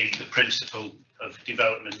 or indeed the principle of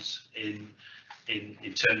development in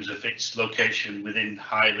terms of its location within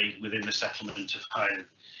the settlement of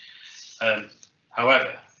Highland.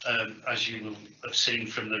 However, as you will have seen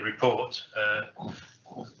from the report,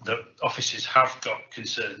 the officers have got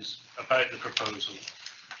concerns about the proposal,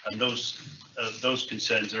 and those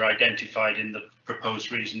concerns are identified in the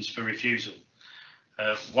proposed reasons for refusal.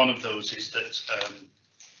 One of those is that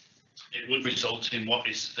it would result in what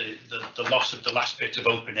is the loss of the last bit of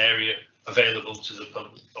open area available to the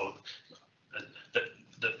public, or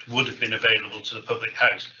that would have been available to the public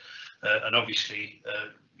house. And obviously,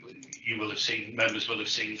 you will have seen, members will have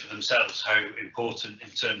seen for themselves how important in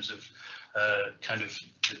terms of kind of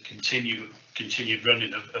the continued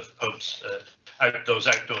running of pubs, those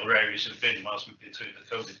outdoor areas have been whilst we've been through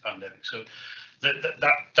the COVID pandemic. So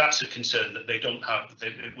that's a concern that they don't have.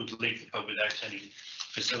 It would leave the pub without any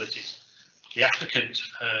facilities. The applicant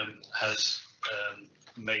has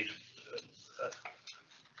made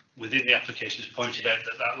within the application has pointed out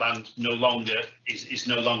that land no longer is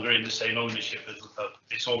no longer in the same ownership as the pub.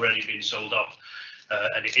 It's already been sold off,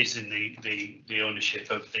 and it is in the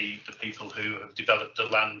ownership of the people who have developed the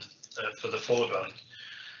land for the 4 dwellings.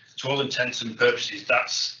 To all intents and purposes,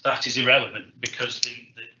 that is irrelevant, because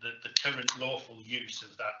the current lawful use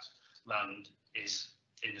of that land is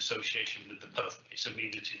in association with the pub. It's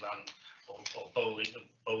amenity land or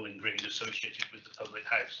bowling green associated with the public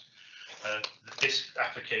house. this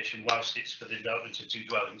application, whilst it's for the development of 2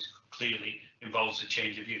 dwellings, clearly involves a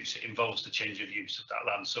change of use. It involves the change of use of that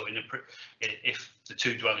land. So if the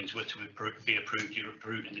 2 dwellings were to be approved, you're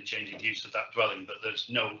approving the change of use of that dwelling, but there's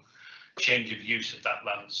no change of use of that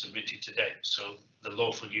land submitted today. So the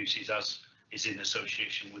lawful use is in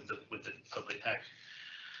association with the public house.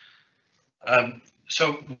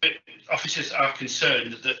 So officers are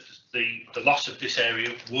concerned that the loss of this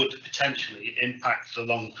area would potentially impact the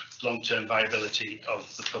long-term viability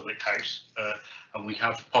of the public house, and we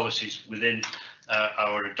have policies within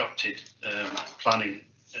our adopted planning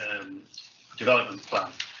development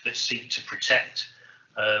plan that seek to protect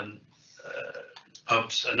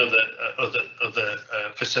pubs and other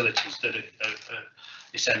facilities that are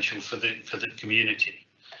essential for the community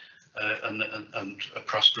and a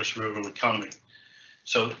prosperous rural economy.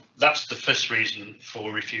 So that's the first reason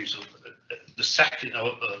for refusal. The second,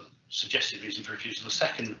 suggested reason for refusal. The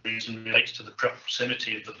second reason relates to the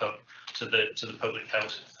proximity of the pub to the public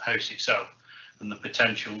house itself, and the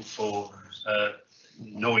potential for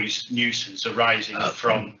noise nuisance arising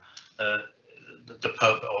from the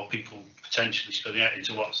pub, or people potentially spilling out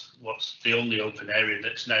into what's the only open area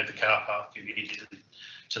that's now the car park immediately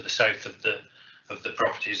to the south of the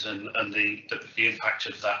properties, and the impact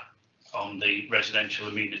of that on the residential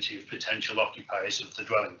amenity of potential occupiers of the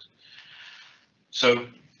dwellings. So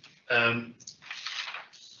in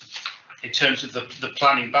terms of the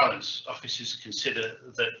planning balance, officers consider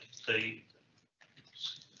that the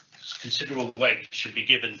considerable weight should be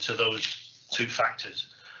given to those 2 factors,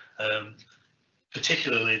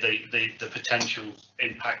 particularly the potential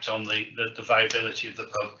impact on the viability of the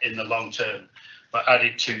pub in the long term, but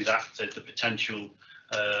added to that the potential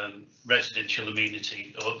residential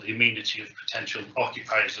amenity, or the amenity of potential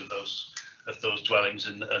occupiers of those dwellings,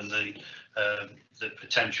 and the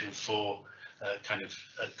potential for kind of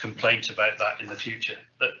a complaint about that in the future.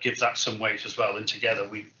 That gives that some weight as well, and together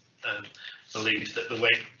we believe that the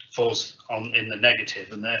weight falls in the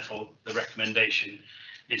negative, and therefore the recommendation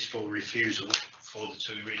is for refusal for the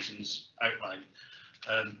 2 reasons outlined.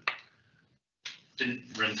 Didn't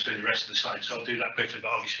run through the rest of the slides, so I'll do that quickly.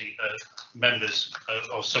 But obviously, members,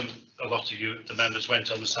 a lot of you, the members,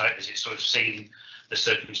 went on the site visit, so have seen the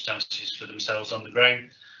circumstances for themselves on the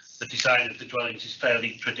ground. The design of the dwellings is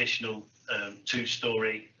fairly traditional,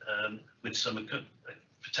 2-storey, with some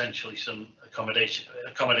potentially some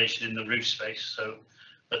accommodation in the roof space. So,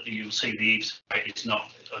 but you'll see the eaves height is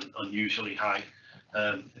not unusually high.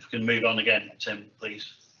 If we can move on again, Tim,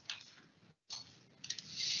 please.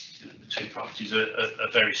 The 2 properties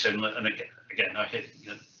are very similar, and again, I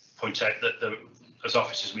point out that as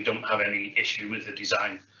officers we don't have any issue with the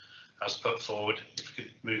design as put forward. If we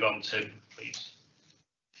could move on, Tim, please.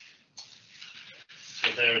 So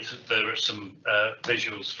there are some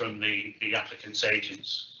visuals from the applicant's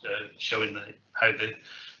agents showing how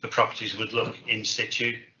the properties would look in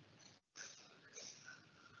situ.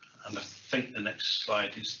 And I think the next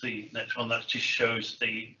slide is the next one. That just shows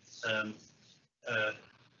the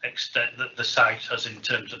extent that the site has in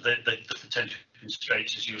terms of the potential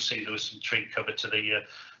constraints. As you'll see, there was some tree cover to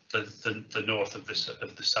the north of the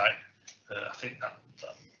site. I think that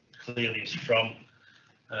clearly is from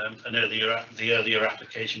the earlier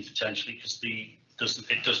application potentially, because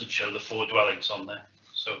it doesn't show the 4 dwellings on there.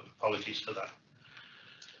 So apologies for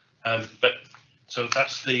that. But so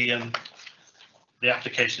that's the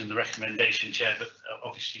application and the recommendation, Chair. But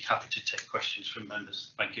obviously happy to take questions from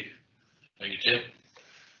members. Thank you. Thank you, Tim.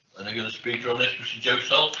 And I'm going to speak on this, Mr. Joe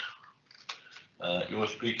Salt. You're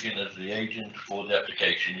speaking as the agent for the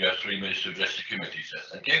application. You have 3 minutes to address the committee, sir.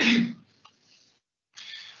 Thank you.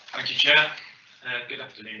 Thank you, Chair. Good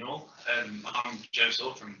afternoon, all. I'm Joe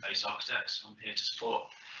Salt from Base Architects. I'm here to support,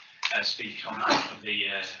 speak on behalf of the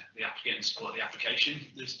applicant and support the application.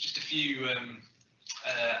 There's just a few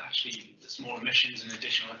actually small omissions and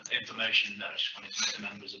additional information that I just wanted to make the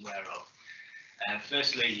members aware of.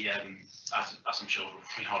 Firstly, as I'm sure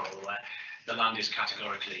we are all aware, the land is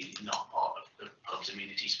categorically not part of the pub's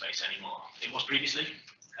amenity space anymore. It was previously,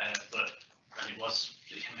 and it was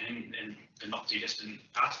in the not too distant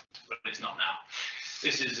past, but it's not now.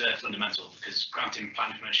 This is fundamental, because granting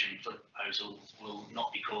planning permission for the proposal will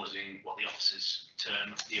not be causing what the officers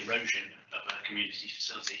term the erosion of a community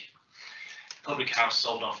facility. Public House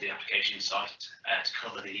sold off the application site to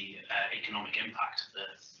cover the economic impact of the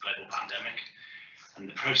global pandemic, and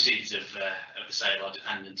the proceeds of the sale are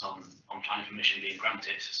dependent on planning permission being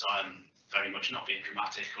granted. So I'm very much not being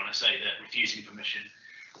dramatic when I say that refusing permission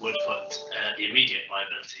would put the immediate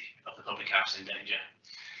viability of the public house in danger.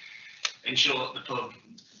 In short, the pub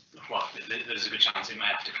well, there's a good chance it may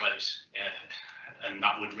have to close, and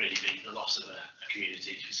that would really be the loss of a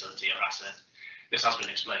community facility or asset. This has been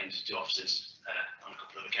explained to officers on a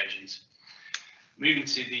couple of occasions. Moving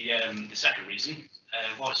to the second reason,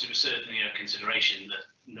 whilst it was certainly a consideration that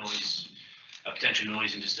potential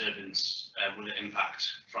noise and disturbance will impact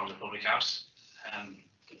from the public house,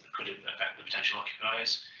 could affect the potential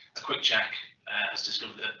occupiers. A quick check has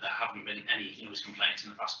discovered that there haven't been any noise complaints in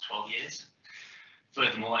the past 12 years.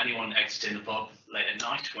 Furthermore, anyone exiting the pub late at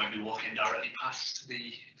night won't be walking directly past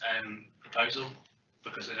the proposal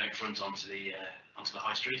because they don't front onto the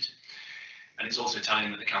high street. And it's also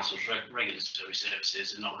telling that the council's regulatory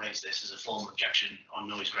services have not raised this as a formal objection on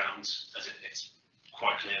noise grounds, as it's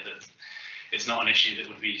quite clear that it's not an issue that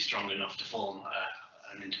would be strong enough to form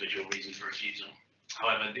an individual reason for refusal.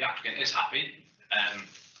 However, the applicant is happy,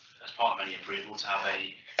 as part of any approval, to have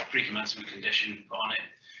a pre-commencement condition put on it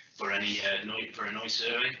for a noise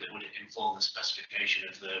survey that would inform the specification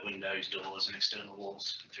of the windows, doors and external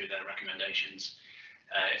walls through their recommendations,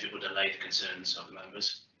 if it would allay the concerns of the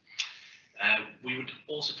members. We would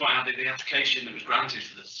also point out that the application that was granted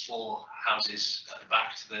for the 4 houses at the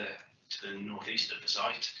back to the northeast of the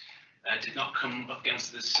site did not come up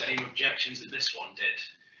against the same objections that this one did,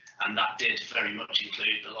 and that did very much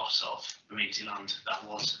include the loss of amenity land that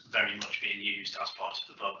was very much being used as part of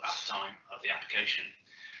the pub at the time of the application.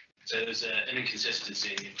 So there's an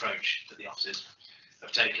inconsistency in the approach that the officers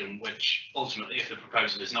have taken, which ultimately, if the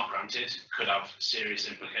proposal is not granted, could have serious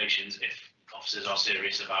implications if officers are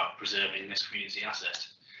serious about preserving this community asset.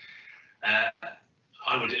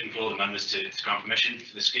 I would implore the members to grant permission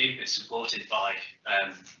for the scheme. It's supported by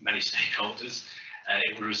many stakeholders.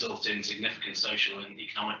 It will result in significant social and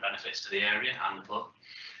economic benefits to the area and the pub.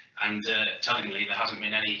 And tellingly, there hasn't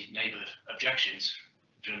been any neighbour objections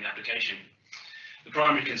during the application. The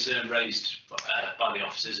primary concern raised by the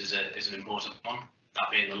officers is an important one,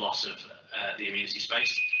 that being the loss of the amenity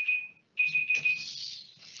space.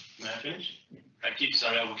 May I finish? Thank you.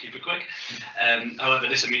 Sorry, I will keep it quick. However,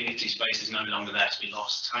 this amenity space is no longer there to be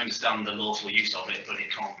lost. I understand the lawful use of it, but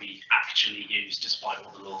it can't be actually used despite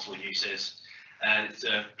what the lawful use is. It's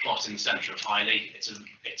a plot in the centre of Highley.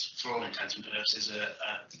 It's for all intents and purposes a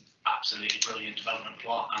absolutely brilliant development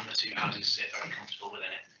plot, and the 2 houses sit very comfortable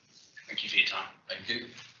within it. Thank you for your time. Thank you.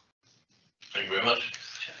 Thank you very much.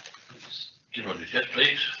 Jim Rogers, yes,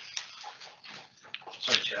 please.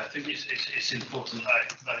 Sorry, Chair, I think it's important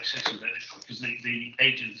that I say something because the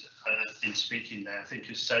agent in speaking there, I think,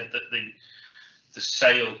 has said that the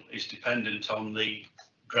sale is dependent on the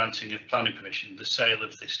granting of planning permission, the sale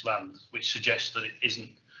of this land, which suggests that it isn't.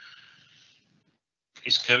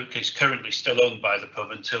 It's currently still owned by the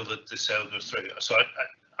pub until the sale goes through. So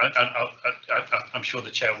I'm sure the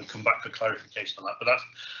chair will come back for clarification on that, but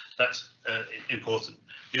that's important.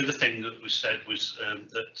 The other thing that was said was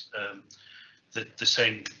that the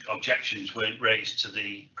same objections weren't raised to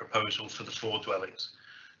the proposal for the 4 dwellings.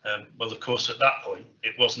 Well, of course, at that point,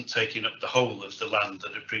 it wasn't taking up the whole of the land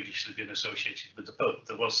that had previously been associated with the pub.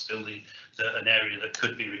 There was still an area that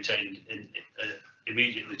could be retained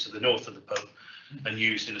immediately to the north of the pub and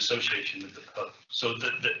used in association with the pub. So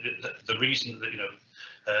the reason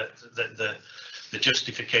that the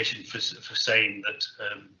justification for saying that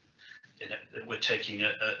that we're taking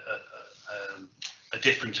a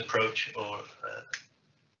different approach or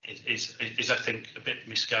is I think a bit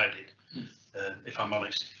misguided, if I'm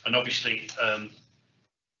honest. And obviously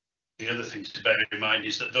the other thing to bear in mind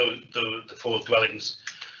is that the 4 dwellings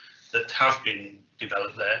that have been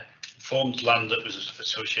developed there formed land that was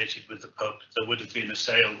associated with the pub. There would have been a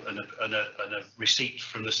sale and a receipt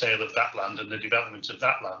from the sale of that land and the development of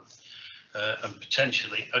that land, and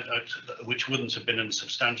potentially, which wouldn't have been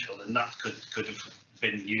unsubstantial, and that could have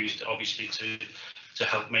been used, obviously, to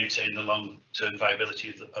help maintain the long-term viability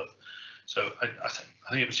of the pub. So I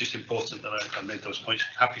think it was just important that I made those points.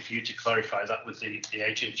 Happy for you to clarify that with the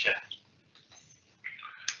agent, Chair.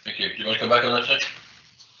 Thank you. Do you want to come back on that, sir?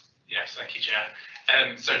 Yes, thank you, Chair.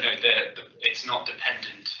 So no, it's not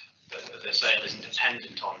dependent, the sale isn't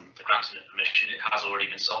dependent on the granting of permission. It has already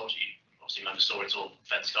been sold. You obviously remember saw it's all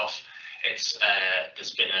fenced off.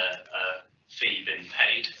 There's been a fee been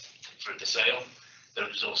paid for the sale.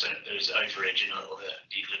 There's overage and other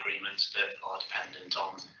legal agreements that are dependent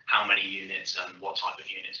on how many units and what type of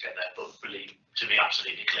units get there. But really, to be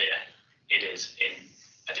absolutely clear, it is in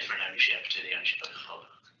a different ownership to the ownership of the pub.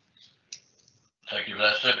 Thank you for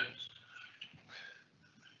that, sir.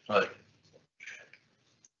 Right.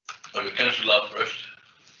 So Councillor Love first.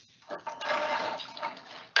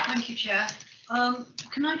 Thank you, Chair.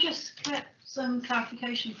 Can I just get some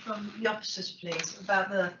clarification from the officers, please, about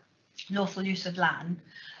the lawful use of land?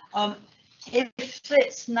 If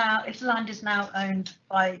the land is now owned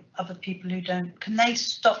by other people who don't, can they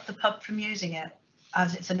stop the pub from using it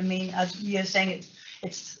as it's as you're saying,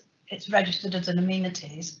 it's registered as an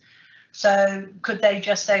amenities? So could they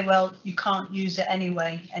just say, well, you can't use it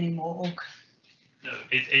anymore? Or... No,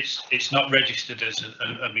 it's not registered as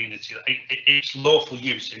an amenity. It's lawful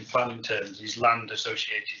use in planning terms is land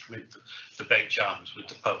associated with the Baked Charms, with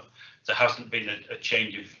the pub. There hasn't been a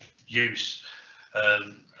change of use,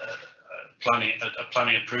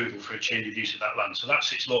 planning approval for a change of use of that land. So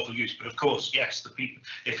that's its lawful use. But of course, yes, the people,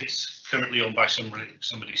 if it's currently owned by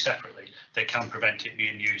somebody separately, they can prevent it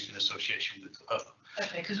being used in association with the pub.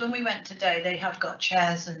 Okay, because when we went today, they have got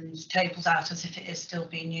chairs and tables out as if it is still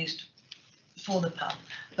being used for the pub.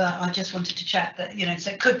 But I just wanted to check that, you know,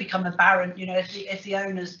 so it could become a barren, you know, if the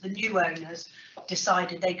owners, the new owners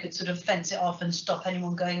decided they could sort of fence it off and stop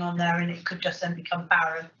anyone going on there, and it could just then become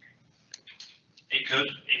barren. It could,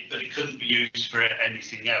 but it couldn't be used for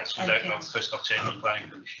anything else without first obtaining planning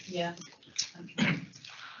permission. Yeah.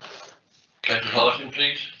 Councillor Harting,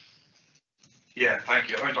 please. Yeah, thank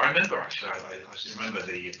you. I remember actually. I remember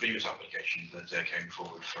the previous application that came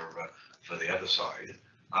forward for the other side,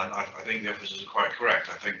 and I think the officers are quite correct.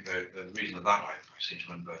 I think the reason that I seem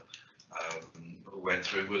to remember went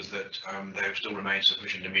through was that there still remains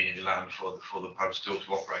sufficient amenity land for the pub still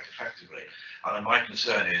to operate effectively. And my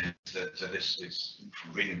concern is that this is,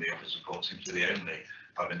 from reading the officer's report, seems to be the only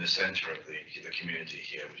pub in the centre of the community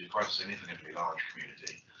here, which is quite a significantly large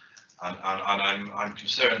community. And I'm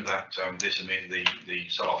concerned that this, I mean, the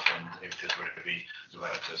sell-off, and if this were to be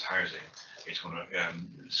developed as housing, it's going to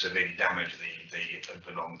severely damage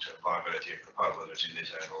the long-term viability of the pub, whether it's in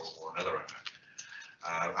this owner or another owner.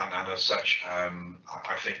 And as such,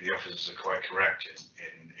 I think the officers are quite correct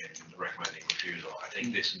in recommending refusal. I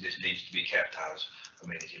think this needs to be kept as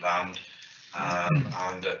amenity land,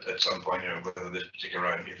 and at some point, you know, whether this particular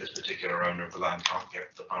owner, if this particular owner of the land can't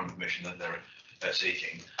get the planning permission that they're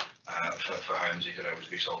seeking for homes, it could always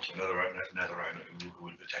be sold to another owner who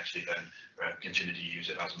would potentially then continue to use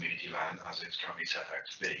it as amenity land as it's currently set out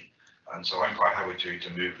to be. And so I'm quite happy to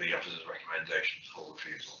move the officer's recommendation for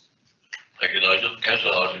refusal. Thank you, Nigel.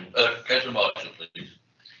 Councillor Harting, Councillor Marshall, please.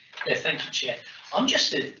 Yeah, thank you, Chair. I'm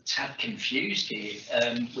just a tad confused here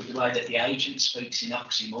with the way that the agent speaks in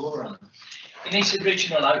oxymoron. In his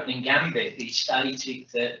original opening gambit, he stated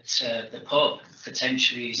that the pub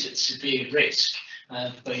potentially is at severe risk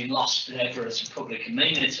of being lost forever as a public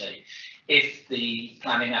amenity if the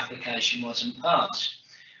planning application wasn't passed.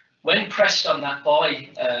 When pressed on that by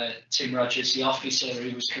Tim Rogers, the officer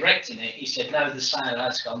who was correcting it, he said, no, the sale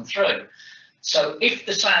has gone through. So if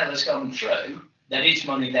the sale has gone through, there is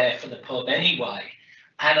money there for the pub anyway.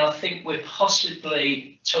 And I think we're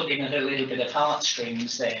possibly tugging at a little bit of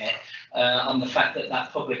heartstrings there on the fact that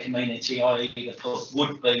that public amenity, i.e. the pub,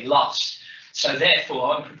 would be lost. So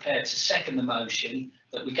therefore, I'm prepared to second the motion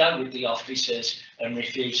that we go with the officers and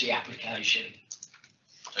refuse the application.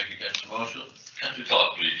 Thank you, Councillor Marshall. Councillor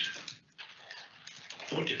Clark, please.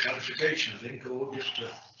 Point of clarification, I think, or just a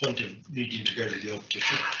point of needing to go to the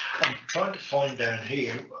optician. I'm trying to find down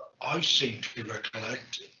here, I seem to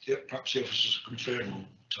recollect, perhaps the officers confirm or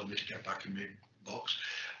tell me to get back in my box,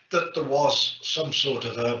 that there was some sort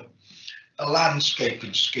of a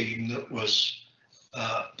landscaping scheme that was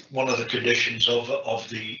one of the conditions of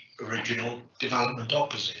the original development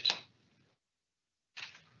opposite.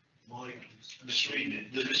 My misreading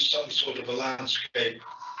it, there is some sort of a landscape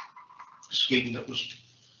scheme that was,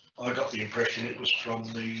 I got the impression it was from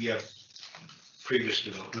the previous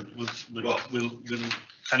development. We'll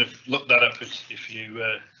kind of look that up if you.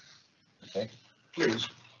 Okay. Please.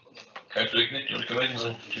 Councillor Ignat, do you want to come in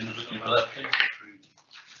and continue looking for that, please?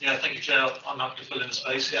 Yeah, thank you, Chair. I'm happy to fill in the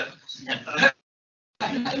space, yeah.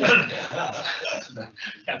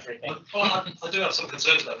 Well, I do have some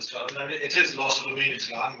concerns about this development. It is loss of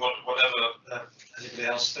amenity land, whatever anybody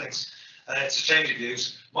else thinks. It's a change of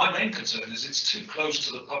use. My main concern is it's too close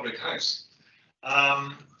to the public house.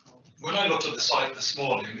 When I looked at the site this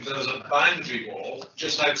morning, there was a boundary wall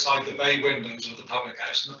just outside the bay windows of the public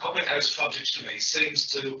house, and the public house frontage to me seems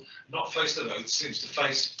to not face the road, seems to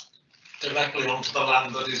face directly onto the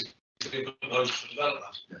land that is being proposed for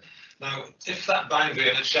development. Now, if that boundary,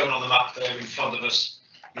 and it's shown on the map there in front of us,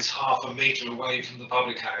 is half a metre away from the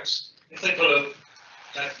public house, if they put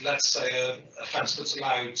let's say a fence that's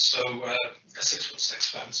allowed, so a 6'6"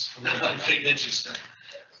 fence, from 3 inches down,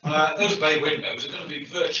 those bay windows are going to be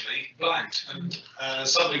virtually blanked. And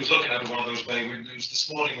somebody was looking at one of those bay windows this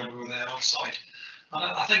morning when we were there on site. And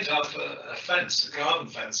I think to have a fence, a garden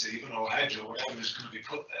fence even, or a hedge or whatever is going to be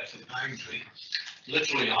put there for the boundary,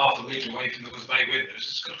 literally half a metre away from the bay windows,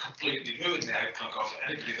 it's going to completely ruin the outlook of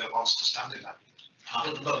anybody that wants to stand in that. And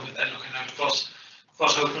at the moment, they're looking out across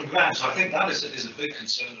open ground. So I think that is a big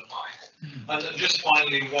concern of mine. And just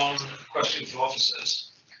finally, one question for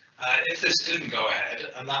officers. If this didn't go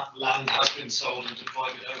ahead and that land has been sold into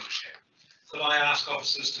private ownership, could I ask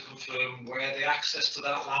officers to confirm where the access to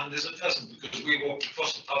that land is at present? Because we walked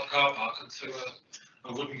across the pub car park and through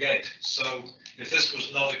a wooden gate. So if this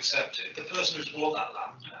was not accepted, the person who's bought that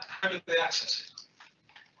land, how did they access it?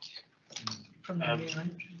 From the new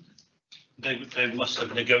entrance. They must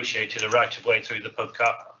have negotiated a right of way through the pub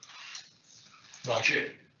car park. Right,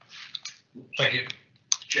 Chair. Thank you.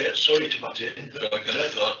 Chair, sorry to butt in.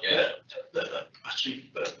 I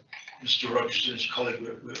see Mr. Rogerson's colleague,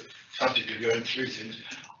 we're frantically going through things.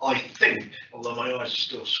 I think, although my eyes are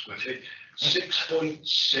still squinty,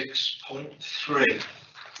 6.6.3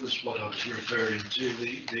 was what I was referring to,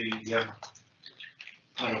 the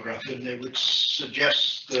paragraph, and they would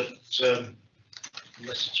suggest that,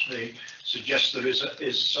 unless it's me, suggest there is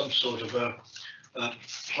some sort of a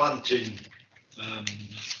planting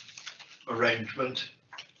arrangement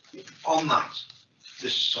on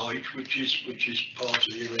this site, which is part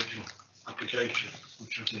of the original application,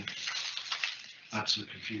 which I think adds the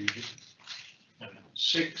confusion.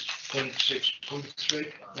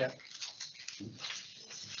 6.6.3. Yeah.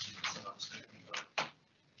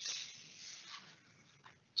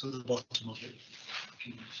 To the bottom of it.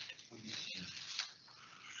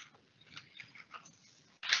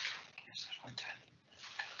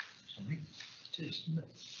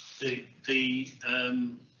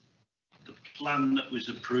 The plan that was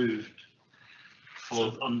approved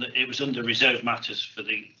it was under reserve matters for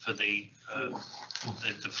the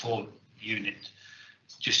 4 unit,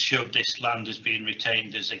 just showed this land as being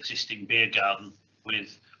retained as existing beer garden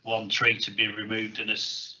with 1 tree to be removed and a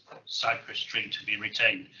cypress tree to be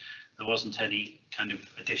retained. There wasn't any kind of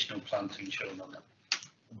additional planting shown on that.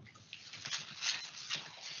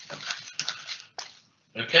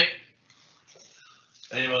 Okay.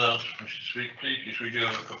 Anyone else wish to speak, please? Because we do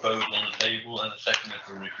have a proposal on the table and a second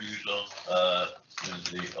for refusal with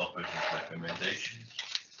the opposition's recommendation.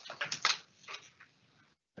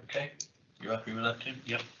 Okay, you happy with that, Tim?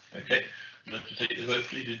 Yep. Okay, I'd like to take the vote,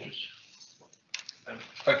 please, Idris.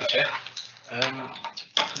 Thank you, Chair.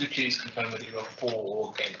 Could you please confirm whether you are for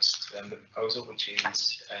or against the proposal, which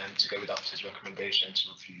is to go with officer's recommendation to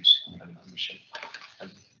refuse planning permission?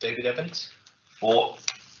 David Evans? For.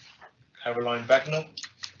 Caroline Bagnall?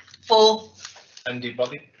 For. Andy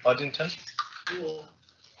Boddington? For.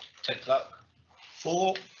 Ted Clark?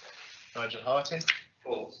 For. Nigel Harting?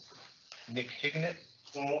 For. Nick Hignett?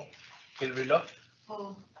 For. Hilary Love?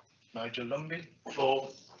 For. Nigel Lumbie?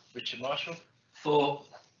 For. Richard Marshall? For.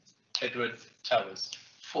 Edward Towers?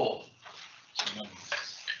 For.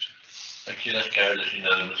 Thank you, that's carried as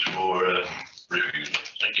unanimous for refusal.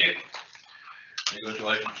 Thank you. We go to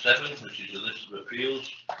item 7, which is a list of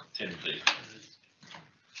appeals. Tim, please.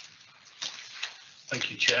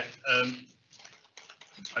 Thank you, Chair.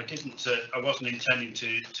 I wasn't intending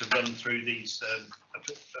to run through these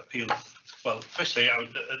appeals. Well, firstly, at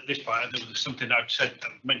this point, there was something I've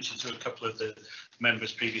mentioned to a couple of the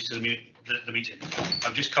members previous to the meeting.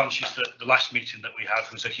 I'm just conscious that the last meeting that we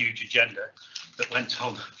had was a huge agenda that went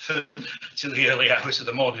on to the early hours of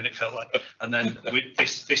the morning, it felt like. And then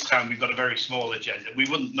this time we've got a very small agenda. We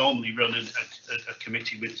wouldn't normally run a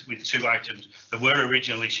committee with 2 items. There were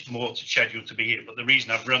originally more scheduled to be here, but the reason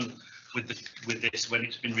I've run with this when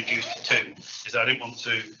it's been reduced to 2 is I didn't want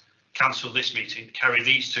to cancel this meeting, carry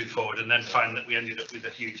these 2 forward, and then find that we ended up with a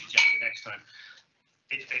huge agenda next time.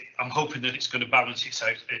 I'm hoping that it's going to balance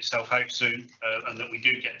itself out soon, and that we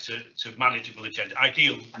do get to manageable agenda.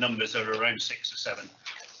 Ideal numbers are around 6 or 7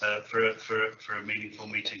 for a meaningful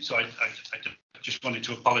meeting. So I just wanted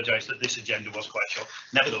to apologise that this agenda was quite short.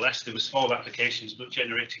 Nevertheless, there were small applications that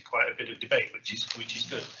generated quite a bit of debate, which is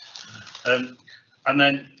good. And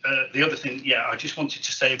then the other thing, I just wanted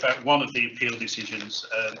to say about one of the appeal decisions.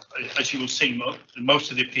 As you will see,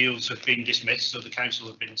 most of the appeals have been dismissed, so the council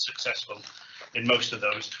have been successful in most of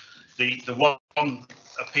those. The one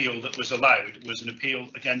appeal that was allowed was an appeal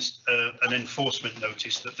against an enforcement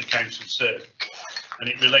notice that the council served, and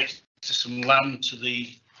it relates to some land to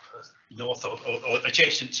the north or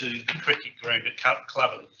adjacent to the cricket ground at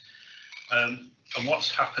Claverley. And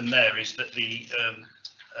what's happened there is that the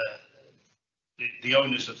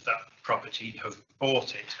owners of that property have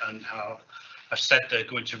bought it and have said they're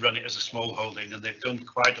going to run it as a small holding, and they've done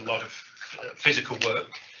quite a lot of physical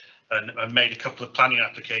work and made a couple of planning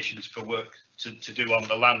applications for work to do on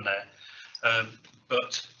the land there.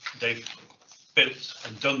 But they've built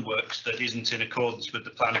and done works that isn't in accordance with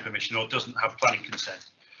the planning permission or doesn't have planning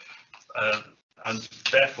consent. And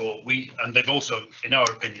therefore they've also, in our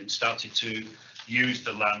opinion, started to use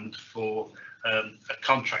the land for a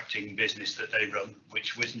contracting business that they run,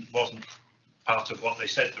 which wasn't part of what they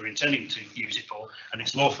said they were intending to use it for, and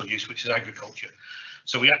its lawful use, which is agriculture.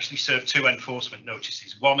 So we actually served 2 enforcement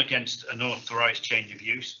notices, one against an unauthorised change of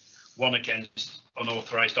use, one against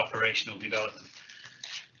unauthorised operational development.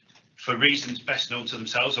 For reasons best known to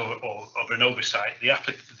themselves or of an oversight,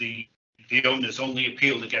 the owners only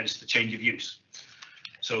appealed against the change of use.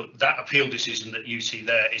 So that appeal decision that you see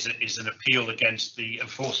there is an appeal against the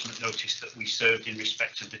enforcement notice that we served in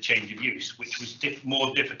respect of the change of use, which was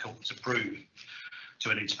more difficult to prove to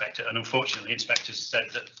an inspector. And unfortunately, inspectors said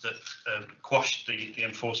that quashed the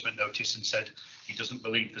enforcement notice and said he doesn't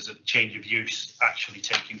believe there's a change of use actually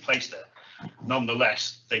taking place there.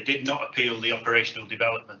 Nonetheless, they did not appeal the operational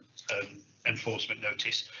development enforcement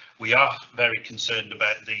notice. We are very concerned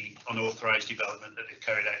about the unauthorised development that they've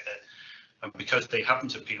carried out there. And because they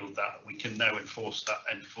haven't appealed that, we can now enforce that,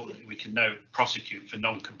 and we can now prosecute for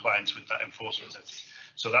non-compliance with that enforcement notice.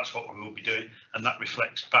 So that's what we will be doing, and that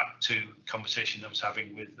reflects back to conversation I was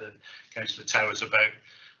having with the Councillor Towers about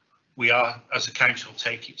we are, as a council,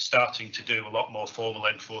 starting to do a lot more formal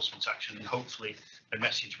enforcement action, and hopefully the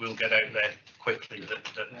message will get out there quickly that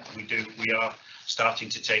we are starting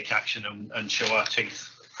to take action and show our teeth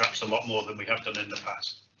perhaps a lot more than we have done in the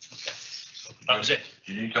past. Okay, so that was it.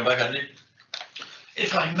 Did you come back, Andy?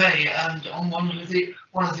 If I may, and on one of the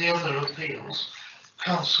other appeals,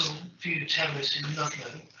 Castle View Terrace in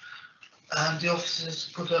Ludlow, and the officers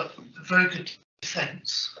put up a very good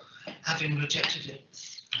defence, having rejected it,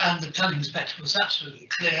 and the planning inspector was absolutely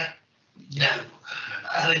clear, no.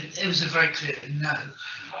 It was a very clear no.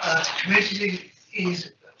 The committee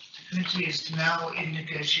is now in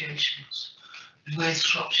negotiations with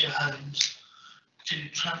Shropshire Homes to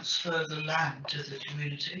transfer the land to the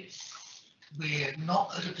community. We are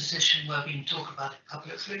not at a position where we can talk about it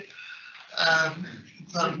publicly,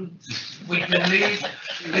 but we believe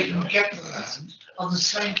we can get the land on the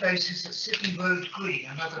same basis that Sydney Road Green,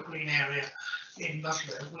 another green area in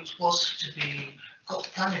Ludlow, which was to be got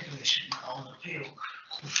planning permission on appeal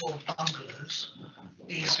for bungalows,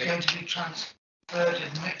 is going to be transferred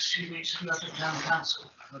in the next few weeks to Ludlow Town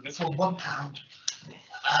Council for £1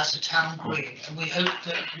 as a town green, and we hope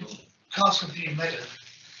that Castle View Meadow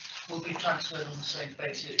will be transferred on the same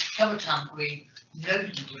basis. Become a town green,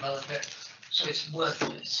 nobody can develop it, so it's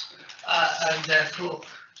worthless. And therefore,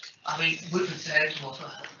 I mean, we're prepared to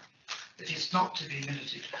offer, if it's not to be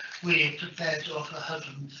minuted, we're prepared to offer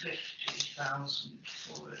 150,000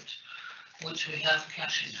 for it, which we have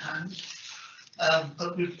cash in hand.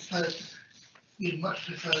 But we'd much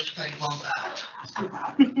prefer to pay £1.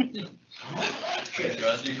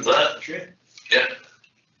 Andy, for that? Yeah.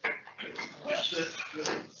 Just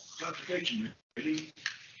clarification, really.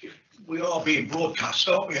 If we are being broadcast,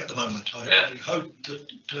 aren't we, at the moment? I hope that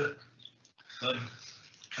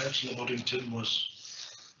Councillor Waddington was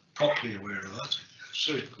properly aware of that.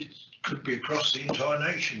 So it could be across the entire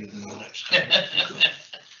nation within the next time.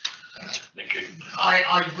 Thank you.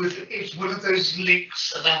 It's one of those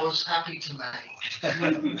leaks that I was happy to make.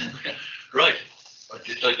 Right. I'd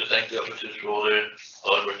just like to thank the officers for all their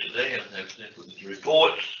hard work today and everything for the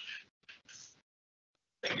reports.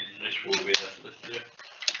 Thank you to this will be a solicitor.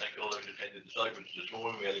 Thank you all those who attended the site this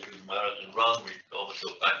morning. We had a good marathon run. We almost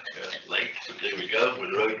got back late, but there we go.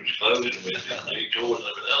 When the road was closed and we had the tours and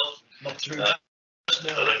everything else. Not true.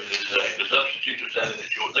 The substitutes are standing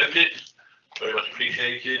at short notice. Very much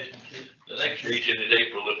appreciated. The next meeting is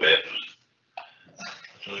April the 5th.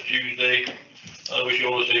 So Tuesday. I wish you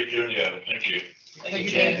all a safe journey home. Thank you.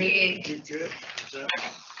 Thank you.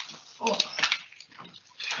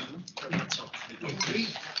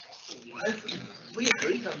 We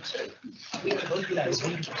agreed on two.